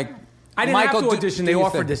 they were like, I didn't have to audition. They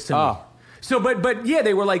offered this to me. So, but yeah,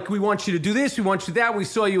 they were like, we want you to do this, we want you to do that. We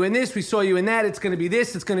saw you in this, we saw you in that. It's going to be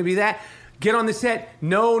this, it's going to be that. Get on the set.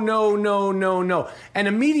 No. And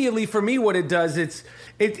immediately for me, what it does,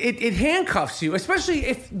 it handcuffs you, especially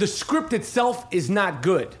if the script itself is not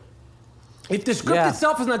good. If the script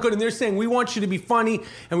itself is not good, and they're saying we want you to be funny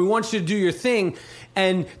and we want you to do your thing,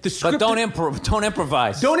 and the script, but don't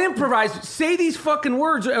improvise. Don't improvise. Say these fucking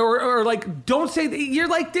words, or like don't say. You're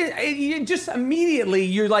like this. You just immediately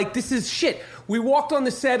you're like, this is shit. We walked on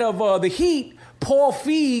the set of The Heat. Paul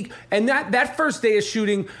Feig, and that first day of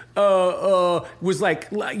shooting was like,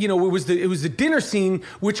 you know, it was the dinner scene,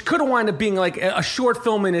 which could have wound up being like a short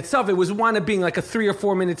film in itself. It was wound up being like a 3 or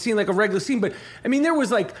 4 minute scene, like a regular scene. But I mean, there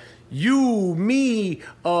was like you, me,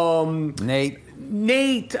 Nate,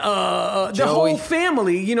 the whole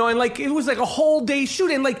family, you know, and like it was like a whole day shoot,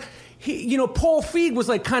 and like Paul Feig was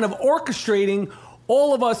like kind of orchestrating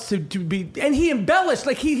all of us to be, and he embellished,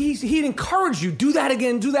 like he'd encourage you, do that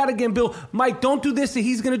again, Bill. Mike, don't do this,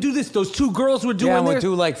 he's going to do this. Those 2 girls were doing we'll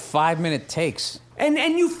do like 5-minute takes. And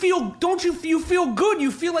you feel, you feel good.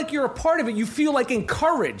 You feel like you're a part of it. You feel like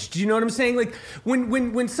encouraged. You know what I'm saying? Like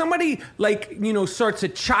when somebody like, starts to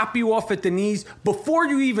chop you off at the knees before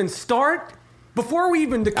you even start, before we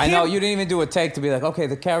even... I know, you didn't even do a take to be like, okay,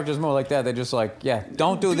 the character's more like that. They're just like, yeah,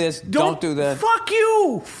 don't do this, don't do that. Fuck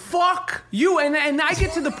you. And I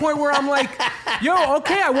get to the point where I'm like, yo,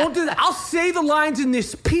 okay, I won't do that. I'll say the lines in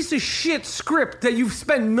this piece of shit script that you've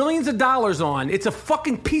spent millions of dollars on. It's a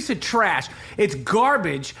fucking piece of trash. It's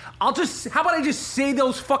garbage. How about I just say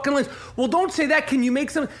those fucking lines? Well, don't say that. Can you make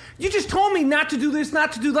some... You just told me not to do this,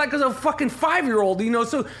 not to do that because I'm a fucking 5-year-old,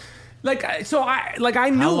 so... I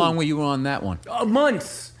knew. How long were you on that one?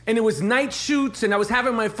 Months, and it was night shoots, and I was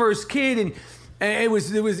having my first kid, and it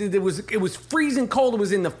was freezing cold. It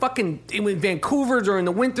was in Vancouver during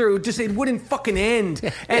the winter. It wouldn't fucking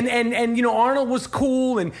end. And Arnold was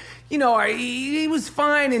cool, and he was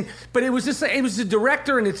fine, but it was the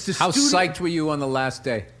director, and it's the How studio. Psyched were you on the last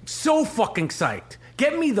day? So fucking psyched.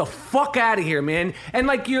 Get me the fuck out of here, man. And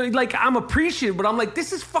I'm appreciative, but I'm like,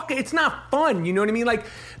 this is fucking, it's not fun. You know what I mean? Like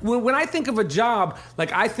when I think of a job,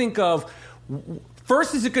 like I think of,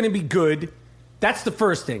 first, is it going to be good? That's the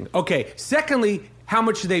first thing. Okay. Secondly, how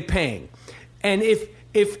much are they paying? And if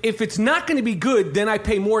it's not going to be good, then I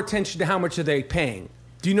pay more attention to how much are they paying.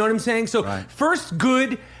 Do you know what I'm saying? So First,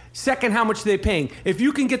 good. Second, how much are they paying? If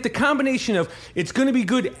you can get the combination of it's going to be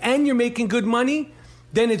good and you're making good money,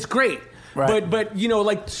 then it's great. Right. But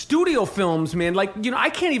like studio films, man, I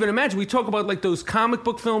can't even imagine. We talk about like those comic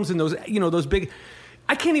book films and those, those big.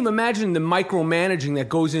 I can't even imagine the micromanaging that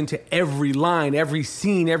goes into every line, every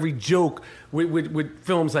scene, every joke with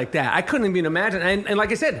films like that. I couldn't even imagine. And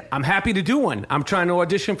like I said, I'm happy to do one. I'm trying to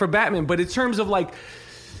audition for Batman, but in terms of like,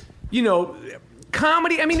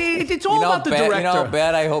 comedy, I mean, it's all about the director. You know,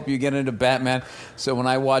 bad. I hope you get into Batman. So when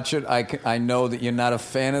I watch it, I know that you're not a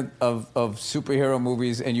fan of superhero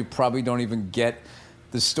movies, and you probably don't even get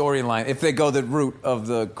the storyline if they go the route of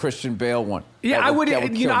the Christian Bale one. Yeah, I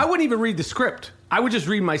wouldn't even read the script. I would just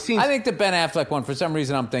read my scenes. I think the Ben Affleck one, for some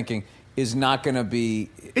reason, I'm thinking is not going to be.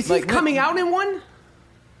 Is he coming out in one?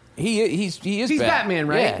 He is. He's Batman,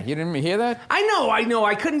 right? Yeah, you didn't hear that? I know.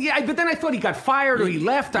 I couldn't. But then I thought he got fired or he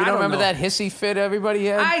left. You I don't remember know. that hissy fit everybody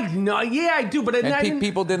had? I know. Yeah, I do. But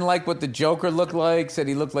people didn't like what the Joker looked like. Said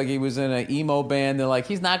he looked like he was in an emo band. They're like,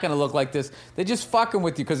 he's not going to look like this. They're just fucking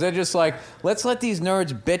with you because they're just like, let's let these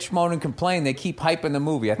nerds bitch, moan, and complain. They keep hyping the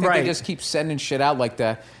movie. I think they just keep sending shit out like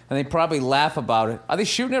that, and they probably laugh about it. Are they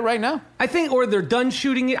shooting it right now? I think, or they're done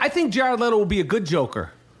shooting it. I think Jared Leto will be a good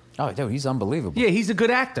Joker. Oh, dude, he's unbelievable. Yeah, he's a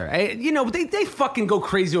good actor. They fucking go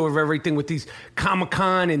crazy over everything with these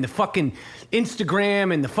Comic-Con and the fucking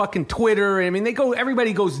Instagram and the fucking Twitter. I mean,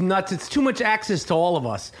 everybody goes nuts. It's too much access to all of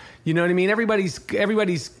us. You know what I mean? Everybody's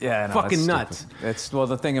fucking nuts.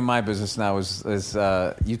 The thing in my business now is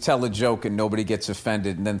you tell a joke and nobody gets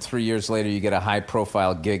offended, and then 3 years later you get a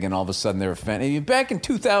high-profile gig and all of a sudden they're offended. And back in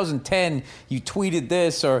 2010, you tweeted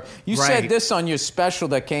this or you said this on your special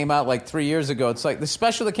that came out like 3 years ago. It's like the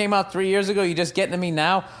special that came out 3 years ago, you're just getting to me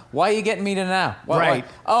now? Why are you getting me to now? Right.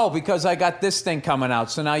 Because I got this thing coming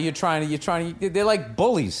out. So now you're trying to they're like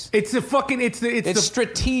bullies. It's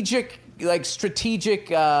strategic. Like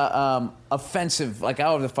strategic offensive, like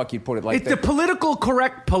however the fuck you put it. Like it's the political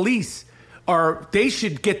correct police. They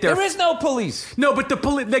should get their. There is no police. No, but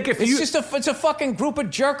it's a fucking group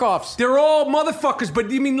of jerk offs. They're all motherfuckers.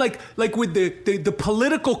 But you mean like with the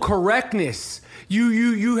political correctness?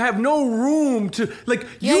 You have no room to like.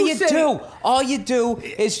 Yeah, you do. All you do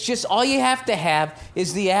is all you have to have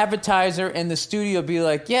is the advertiser and the studio be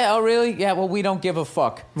like, yeah, oh really? Yeah, well we don't give a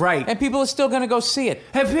fuck. Right. And people are still gonna go see it.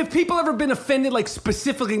 Have people ever been offended like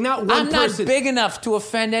specifically? Not one person. I'm not big enough to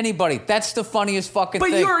offend anybody. That's the funniest fucking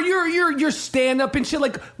thing. But you're stand up and shit.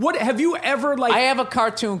 Like what have you ever like? I have a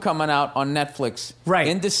cartoon coming out on Netflix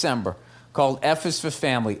in December called F is for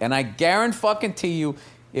Family, and I guarantee you.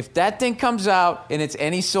 If that thing comes out and it's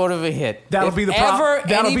any sort of a hit, that'll be the problem.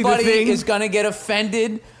 Anybody is going to get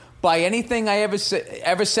offended by anything I ever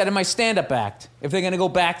said in my stand-up act. If they're going to go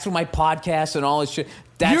back through my podcast and all this shit,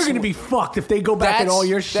 you're going to be fucked if they go back and all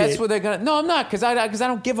your shit. That's what they're going to. No, I'm not, because I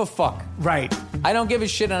don't give a fuck. Right. I don't give a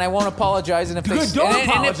shit, and I won't apologize. And if apologize.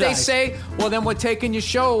 And if they say, well, then we're taking your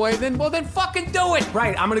show away, then fucking do it.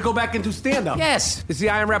 Right. I'm going to go back and do stand-up. Yes. It's the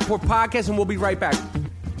I Am Rappaport podcast, and we'll be right back.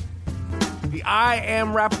 The I Am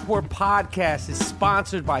Rappaport podcast is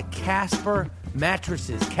sponsored by Casper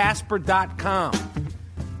Mattresses, Casper.com.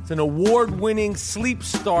 It's an award-winning sleep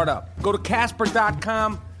startup. Go to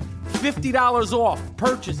Casper.com, $50 off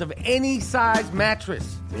purchase of any size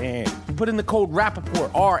mattress. Damn. Put in the code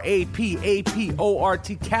Rappaport,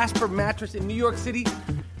 RAPAPORT, Casper Mattress in New York City.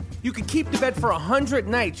 You can keep the bed for 100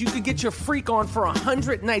 nights. You could get your freak on for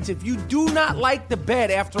 100 nights. If you do not like the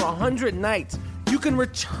bed after 100 nights, you can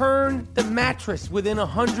return the mattress within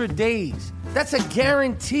 100 days. That's a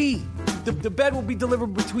guarantee. The bed will be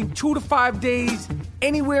delivered between 2 to 5 days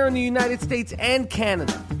anywhere in the United States and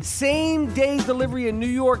Canada. Same day delivery in New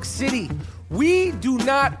York City. We do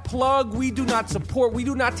not plug, we do not support, we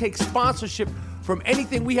do not take sponsorship from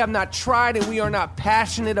anything we have not tried and we are not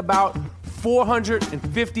passionate about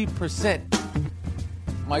 450%.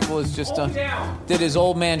 Michael has just did his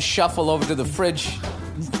old man shuffle over to the fridge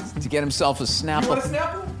to get himself a Snapple. You want a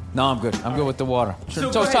Snapple? No, I'm good. I'm good with the water. So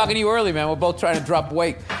I was talking to you earlier, man. We're both trying to drop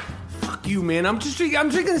weight. Fuck you, man. I'm drinking a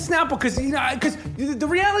Snapple because the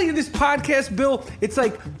reality of this podcast, Bill, it's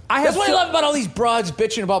like That's what I love about all these broads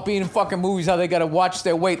bitching about being in fucking movies, how they got to watch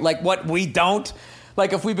their weight. Like what we don't.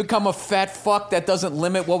 Like if we become a fat fuck, that doesn't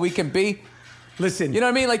limit what we can be. Listen, you know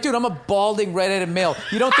what I mean? Like, dude, I'm a balding, redheaded male.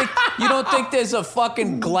 You don't think there's a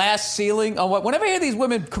fucking glass ceiling on what? Whenever I hear these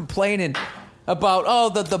women complaining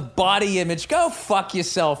about the body image, go fuck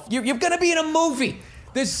yourself. You're gonna be in a movie.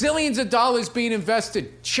 There's zillions of dollars being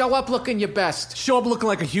invested. Show up looking your best. Show up looking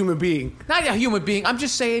like a human being. Not a human being. I'm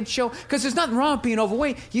just saying because there's nothing wrong with being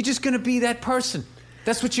overweight. You're just gonna be that person.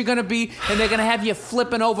 That's what you're going to be, and they're going to have you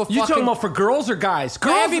flipping over fucking... You talking about for girls or guys?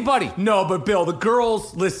 Girls? Everybody. No, but Bill, the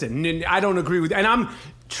girls, listen, I don't agree with... And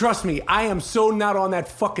trust me, I am so not on that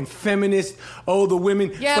fucking feminist, the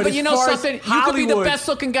women... Yeah, but you know something? You could be the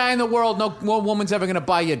best-looking guy in the world. No woman's ever going to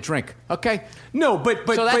buy you a drink, okay? No, but...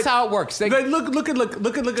 So that's how it works. But look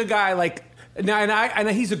at a guy like... Now, and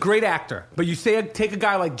he's a great actor, but you take a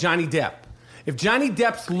guy like Johnny Depp. If Johnny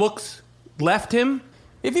Depp's looks left him...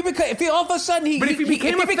 If he all of a sudden he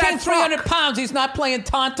became 300 pounds, he's not playing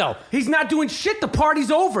Tonto. He's not doing shit. The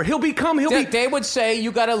party's over. They would say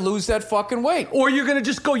you got to lose that fucking weight, or you're gonna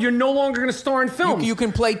just go. You're no longer gonna star in films. You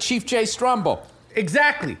can play Chief J. Strombo.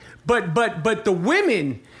 Exactly. But the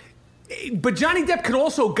women. But Johnny Depp could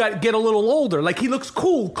also get a little older. Like he looks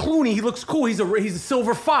cool. Clooney, he looks cool. He's a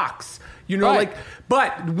silver fox. You know, right.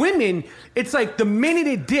 But women, it's like the minute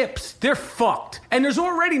it dips, they're fucked. And there's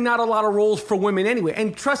already not a lot of roles for women anyway.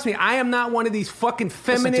 And trust me, I am not one of these fucking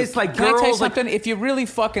feminists girls. Can I tell you something? If you really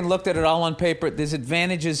fucking looked at it all on paper, there's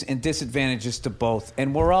advantages and disadvantages to both.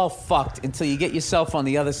 And we're all fucked until you get yourself on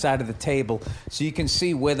the other side of the table so you can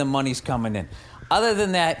see where the money's coming in. Other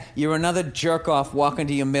than that, you're another jerk off walking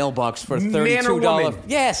to your mailbox for $32. Man or woman?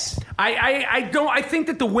 Yes. I don't. I think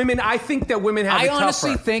that women have. I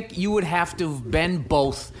honestly think you would have to have been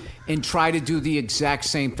both and try to do the exact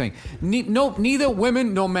same thing. Neither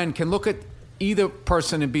women nor men can look at either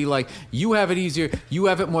person and be like, you have it easier, you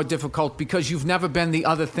have it more difficult, because you've never been the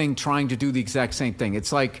other thing trying to do the exact same thing.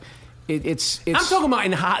 It's like, it's. I'm talking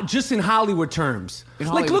about just in Hollywood terms.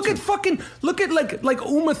 Look at like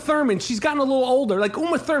Uma Thurman. She's gotten a little older. Like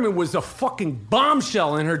Uma Thurman was a fucking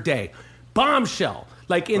bombshell in her day. Bombshell.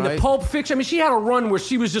 Like in the Pulp Fiction. I mean, she had a run where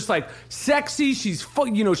she was just like sexy. She's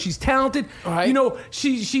she's talented. Right. You know,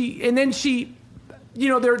 and then she. You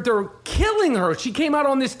know, they're killing her. She came out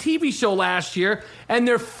on this TV show last year, and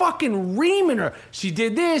they're fucking reaming her. She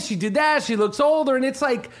did this, she did that, she looks older, and it's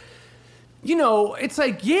like, you know, it's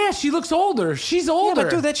like, yeah, she looks older. She's older. Yeah,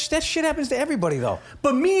 but dude, that shit happens to everybody, though.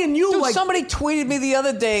 But me and you, Dude, like... somebody tweeted me the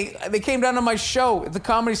other day. They came down to my show at the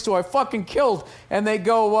Comedy Store. I fucking killed. And they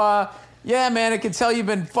go, yeah, man, I can tell you've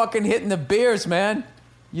been fucking hitting the beers, man.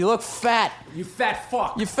 You look fat. You fat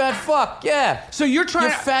fuck. You fat fuck, yeah. So you're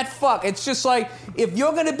trying You fat fuck. It's just like, if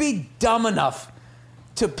you're going to be dumb enough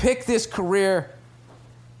to pick this career,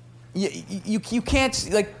 you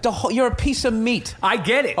can't, like, you're a piece of meat. I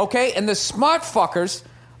get it. Okay? And the smart fuckers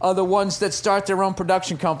are the ones that start their own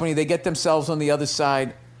production company. They get themselves on the other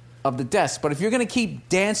side of the desk. But if you're going to keep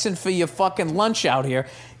dancing for your fucking lunch out here,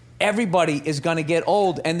 everybody is going to get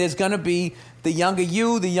old, and there's going to be the younger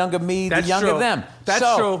you, the younger me, the younger them.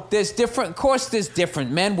 That's true. There's different, of course there's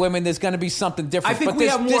different men, women, there's going to be something different. I think we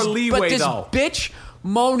have more leeway, though. But this bitch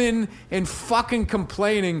moaning and fucking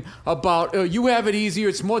complaining about, you have it easier,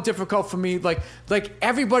 it's more difficult for me. Like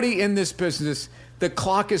everybody in this business, the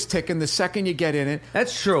clock is ticking the second you get in it.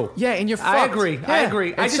 That's true. Yeah, and you're fucked. I agree. Yeah. I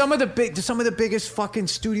agree. And some of the biggest fucking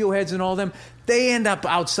studio heads and all them, they end up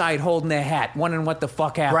outside holding their hat, wondering what the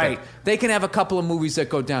fuck happened. Right. They can have a couple of movies that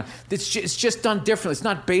go down. It's just done differently. It's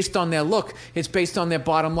not based on their look. It's based on their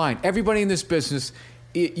bottom line. Everybody in this business,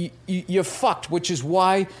 you're fucked, which is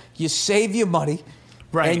why you save your money.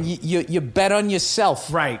 Right. And you bet on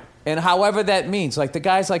yourself. Right. And however that means. Like the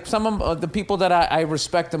guys, like some of the people that I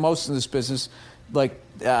respect the most in this business, like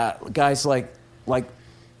guys like Mark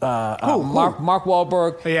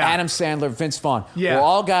Wahlberg, Yeah. Adam Sandler, Vince Vaughn. Yeah. Were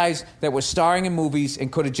all guys that were starring in movies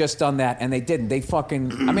and could have just done that, and they didn't. They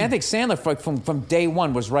fucking... I mean, I think Sandler from day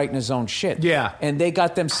one was writing his own shit. Yeah. And they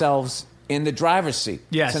got themselves in the driver's seat.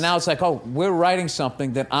 Yes. So now it's like, oh, we're writing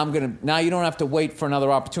something that I'm going to... Now you don't have to wait for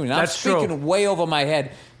another opportunity. Now, That's I'm speaking true. way over my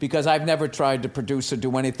head because I've never tried to produce or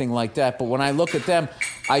do anything like that. But when I look at them,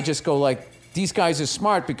 I just go like, these guys are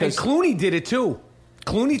smart because... And Clooney did it, too.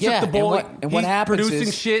 Clooney took the ball. And what happens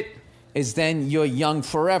producing shit. is then you're young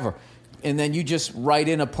forever. And then you just write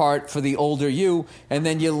in a part for the older you, and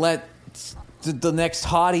then you let the next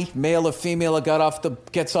hottie, male or female, that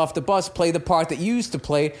gets off the bus, play the part that you used to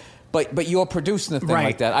play, but you're producing the thing Right.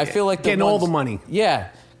 like that. I feel like Getting all the money. Yeah,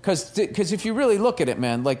 because if you really look at it,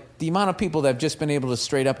 man, like the amount of people that have just been able to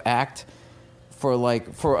straight up act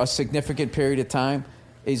for a significant period of time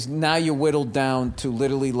is now you're whittled down to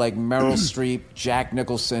literally like Meryl Streep, Jack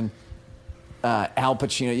Nicholson, Al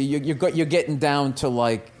Pacino. You're getting down to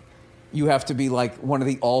like you have to be like one of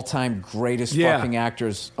the all-time greatest fucking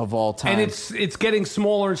actors of all time. And it's getting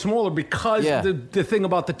smaller and smaller because the thing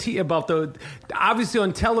about the obviously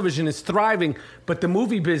on television is thriving, but the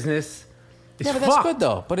movie business is but fucked. that's good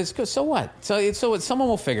though. But it's good. So what? So someone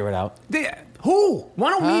will figure it out. Who?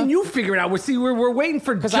 Why don't me and you figure it out? We're waiting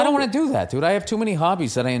for Because I don't want to do that, dude. I have too many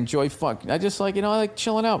hobbies that I enjoy. I just like, I like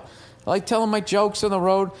chilling out. I like telling my jokes on the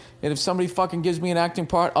road, and if somebody fucking gives me an acting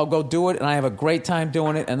part, I'll go do it, and I have a great time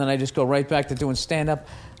doing it, and then I just go right back to doing stand-up.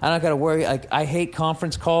 I don't got to worry. Like, I hate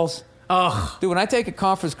conference calls. Ugh. Dude, when I take a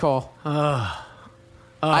conference call,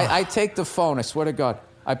 I take the phone, I swear to God.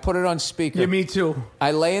 I put it on speaker. Yeah, me too.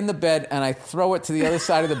 I lay in the bed, and I throw it to the other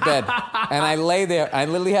side of the bed, and I lay there. I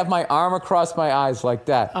literally have my arm across my eyes like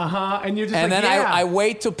that. And you're just and like, then yeah. I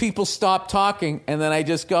wait till people stop talking, and then I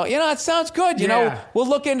just go, it sounds good. You know, we'll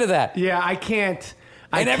look into that. Yeah, I can't.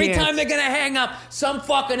 And every time they're going to hang up, some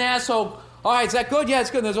fucking asshole, all right, is that good? Yeah,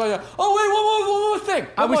 it's good. There's always, one more thing.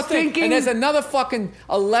 I was thinking... And there's another fucking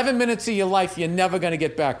 11 minutes of your life you're never going to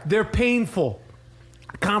get back. They're painful.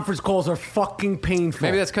 Conference calls are fucking painful.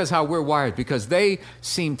 Maybe that's because how we're wired, because they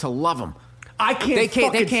seem to love them. I can't They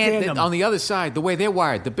fucking can't. stand them. On the other side, the way they're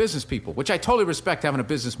wired, the business people, which I totally respect having a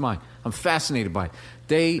business mind. I'm fascinated by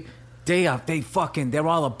it. They're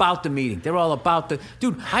all about the meeting. They're all about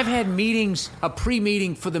dude, I've had meetings, a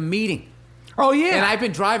pre-meeting for the meeting. Oh, yeah. And I've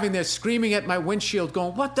been driving there screaming at my windshield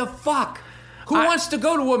going, what the fuck? Who wants to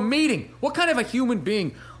go to a meeting? What kind of a human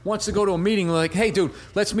being wants to go to a meeting. Like, hey, dude,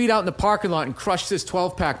 let's meet out in the parking lot and crush this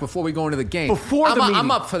 12-pack before we go into the game. Before the meeting.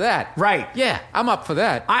 I'm up for that. Right. Yeah, I'm up for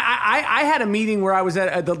that. I had a meeting where I was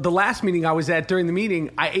at, the last meeting I was at during the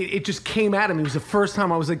meeting, it just came at me. It was the first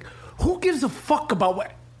time I was like, who gives a fuck about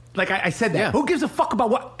what? Like, I said that. Yeah. Who gives a fuck about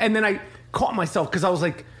what? And then I caught myself because I was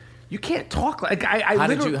like, you can't talk. Like, How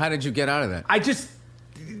did you get out of that? I just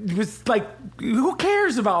was like, who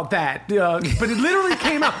cares about that? But it literally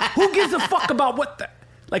came out. Who gives a fuck about what the...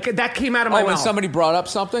 Like, that came out of my mouth. When somebody brought up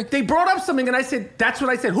something? They brought up something, and I said, that's what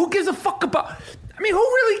I said. Who gives a fuck about... I mean, who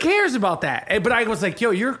really cares about that? But I was like,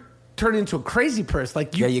 yo, you're turning into a crazy person.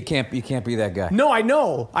 Like, you can't be that guy. No, I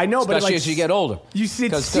know. Especially but like, as you get older. You see it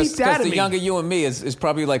Because seeped out of the me. younger you and me is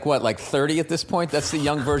probably like 30 at this point? That's the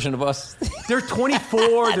young version of us. They're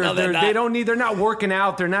 24. No, they're not. They're not working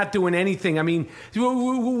out. They're not doing anything. I mean,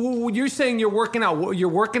 you're saying you're working out. You're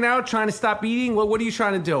working out, trying to stop eating. What are you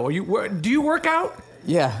trying to do? Do you work out?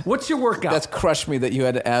 Yeah. What's your workout? That's crushed me that you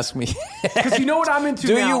had to ask me. Because you know what I'm into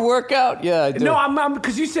Do now. you work out? Yeah, I do. No, I'm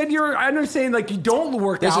because you said I understand like you don't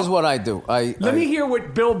work out. This is what I do. Let me hear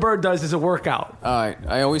what Bill Burr does as a workout. All right.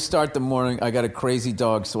 I always start the morning. I got a crazy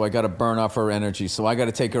dog, so I got to burn off her energy. So I got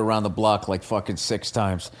to take her around the block like fucking 6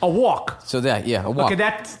 times. A walk. So a walk. Okay,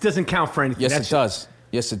 that doesn't count for anything. Yes, it does.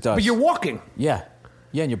 Yes, it does. But you're walking. Yeah.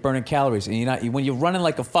 Yeah, and you're burning calories. And when you're running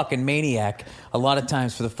like a fucking maniac, a lot of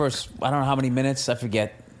times for the first, I don't know how many minutes, I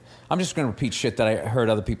forget. I'm just going to repeat shit that I heard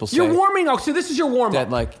other people say. You're warming up. So this is your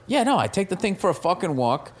warm-up. I take the thing for a fucking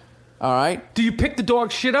walk. All right? Do you pick the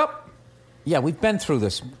dog shit up? Yeah, we've been through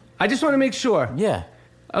this. I just want to make sure. Yeah.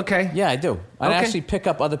 Okay. Yeah, I do. I Okay. actually pick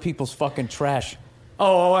up other people's fucking trash.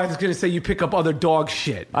 Oh, I was going to say you pick up other dog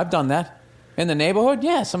shit. I've done that. In the neighborhood?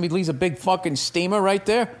 Yeah, somebody leaves a big fucking steamer right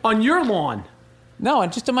there. On your lawn? No,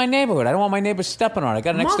 and just in my neighborhood. I don't want my neighbors stepping on it. I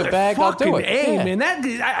got an extra bag, I'll do it. Hey, yeah. man,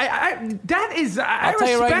 that is. I'll tell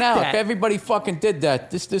you right now, that. if everybody fucking did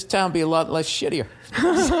that, this town would be a lot less shittier.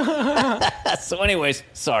 So anyways,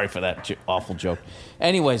 sorry for that awful joke.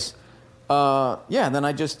 Anyways, then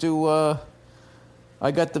I just do,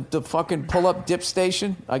 I got the fucking pull-up dip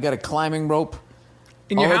station. I got a climbing rope.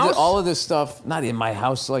 In your house? All of this stuff, not in my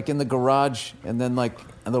house, like in the garage, and then like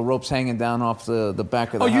the rope's hanging down off the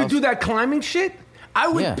back of the house. Oh, you do that climbing shit? I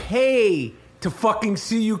would pay to fucking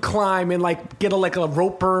see you climb and like get a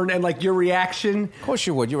rope burn and like your reaction. Of course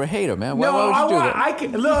you would. You're a hater, man. Why would you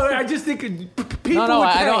do that? I just think people No,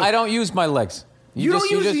 would pay. I don't use my legs. You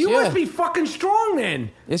must be fucking strong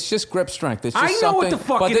then. It's just grip strength. It's just I know something. what the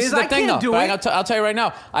fuck but it this is. the I thing, can't though. do it. I'll tell you right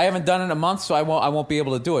now. I haven't done it in a month, so I won't be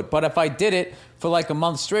able to do it. But if I did it for like a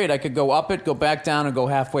month straight, I could go up it, go back down, and go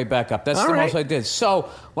halfway back up. That's the most I did. So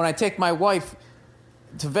when I take my wife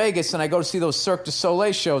to Vegas and I go to see those Cirque du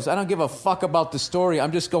Soleil shows, I don't give a fuck about the story.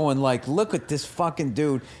 I'm just going like, look at this fucking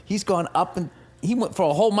dude. He's gone up and he went for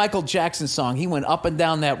a whole Michael Jackson song. He went up and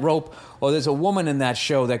down that rope. Or there's a woman in that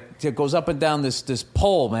show that goes up and down this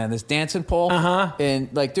pole, man, this dancing pole. Uh-huh. And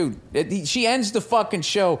like, dude, she ends the fucking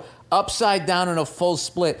show upside down in a full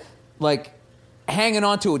split, like hanging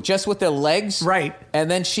onto it just with her legs. Right. And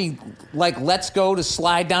then she like lets go to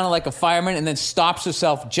slide down like a fireman and then stops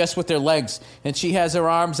herself just with her legs. And she has her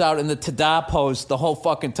arms out in the Tada pose the whole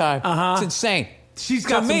fucking time. Uh-huh. It's insane. She's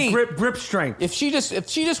got some grip strength. If she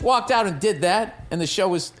just walked out and did that, and the show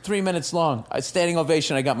was 3 minutes long, a standing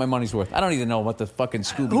ovation, I got my money's worth. I don't even know what the fucking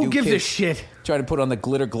Scooby-Doo Who gives kids a shit? try to put on the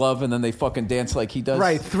glitter glove and then they fucking dance like he does.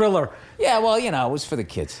 Right, Thriller. Yeah, well, it was for the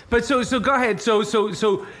kids. But so go ahead. So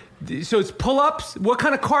it's pull-ups. What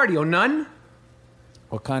kind of cardio? None.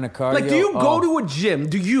 What kind of cardio? Like, do you go to a gym?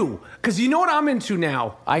 Do you? Because you know what I'm into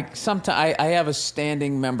now. I have a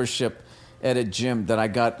standing membership at a gym that I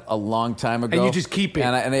got a long time ago. And you just keep it.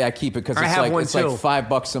 And I keep it because it's like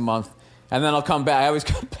 $5 a month. And then I'll come back. I always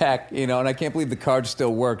come back, and I can't believe the card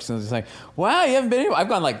still works. And it's like, wow, you haven't been here? I've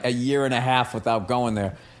gone like a year and a half without going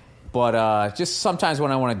there. But just sometimes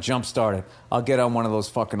when I want to jumpstart it, I'll get on one of those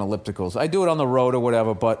fucking ellipticals. I do it on the road or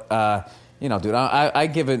whatever, but, dude, I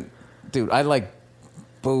give it, dude, I like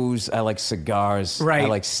booze. I like cigars. Right. I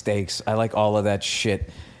like steaks. I like all of that shit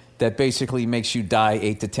that basically makes you die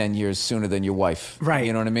 8 to 10 years sooner than your wife. Right.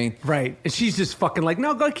 You know what I mean? Right. And she's just fucking like,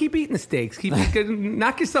 no, go keep eating the steaks.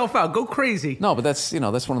 Knock yourself out. Go crazy. No, but that's one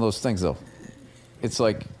of those things, though. It's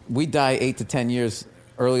like we die 8 to 10 years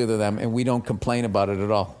earlier than them, and we don't complain about it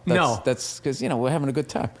at all. That's because, we're having a good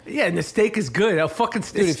time. Yeah, and the steak is good. A fucking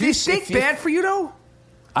steak. Is steak bad for you, though?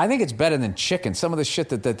 I think it's better than chicken. Some of the shit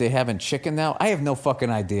that they have in chicken now, I have no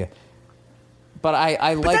fucking idea. But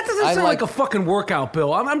I like. But that doesn't sound like a fucking workout,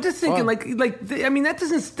 Bill. I'm just thinking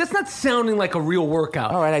that's not sounding like a real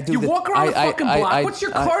workout. All right, I do. Walk around the fucking block. What's your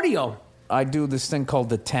cardio? I do this thing called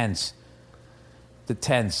the tens. The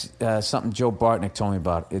 10s, something Joe Bartnick told me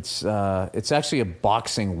about. It's actually a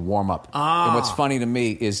boxing warm-up. And what's funny to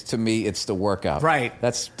me is, it's the workout. Right.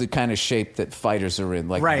 That's the kind of shape that fighters are in.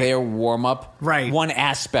 Like, right. their warm-up. Right. One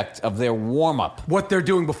aspect of their warm-up. What they're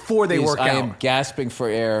doing before they work out. I am gasping for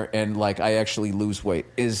air, and, like, I actually lose weight.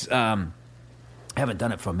 I haven't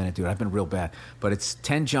done it for a minute, dude. I've been real bad. But it's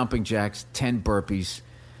 10 jumping jacks, 10 burpees.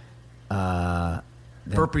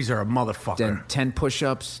 Burpees are a motherfucker. Then 10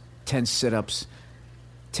 push-ups, 10 sit-ups,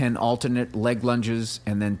 10 alternate leg lunges,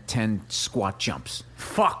 and then 10 squat jumps.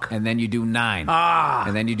 Fuck. And then you do 9.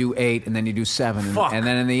 And then you do 8, and then you do 7. Fuck. And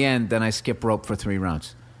then in the end, then I skip rope for 3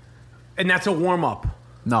 rounds. And that's a warm-up.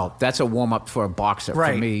 No, that's a warm-up for a boxer.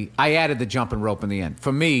 Right. For me, I added the jumping rope in the end.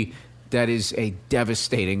 For me, that is a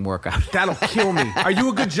devastating workout. That'll kill me. Are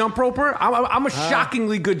you a good jump roper? I'm a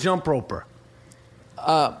shockingly good jump roper.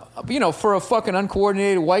 For a fucking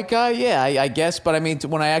uncoordinated white guy, yeah, I guess. But I mean,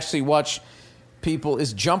 when I actually watch people,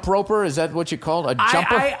 is jump roper, is that what you call it? A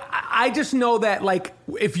jumper? I just know that, like,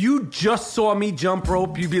 if you just saw me jump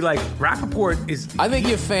rope, you'd be like, Rappaport is... I think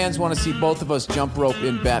your fans want to see both of us jump rope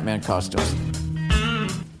in Batman costumes.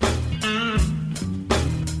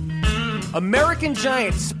 American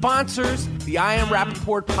Giant sponsors the I Am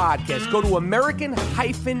Rappaport podcast. Go to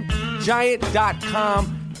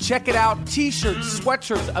American-Giant.com. Check it out. T-shirts,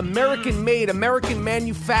 sweatshirts, American-made,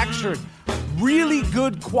 American-manufactured. Really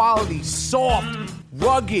good quality, soft,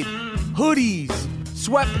 rugged, hoodies,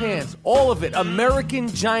 sweatpants, all of it.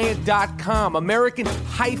 Americangiant.com.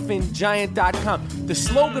 American-Giant.com. The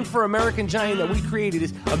slogan for American Giant that we created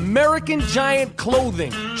is American Giant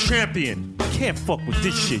Clothing. Champion. Can't fuck with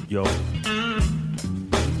this shit, yo.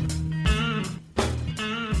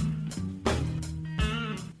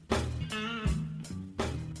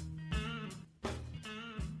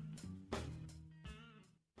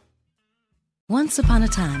 Once upon a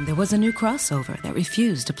time, there was a new crossover that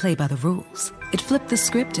refused to play by the rules. It flipped the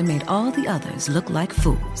script and made all the others look like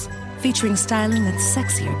fools. Featuring styling that's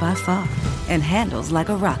sexier by far and handles like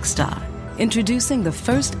a rock star. Introducing the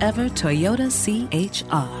first ever Toyota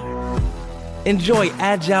CHR. Enjoy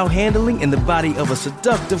agile handling in the body of a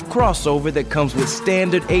seductive crossover that comes with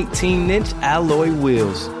standard 18-inch alloy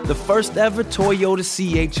wheels. The first ever Toyota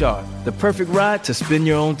CHR. The perfect ride to spin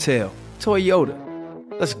your own tail. Toyota.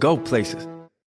 Let's go places.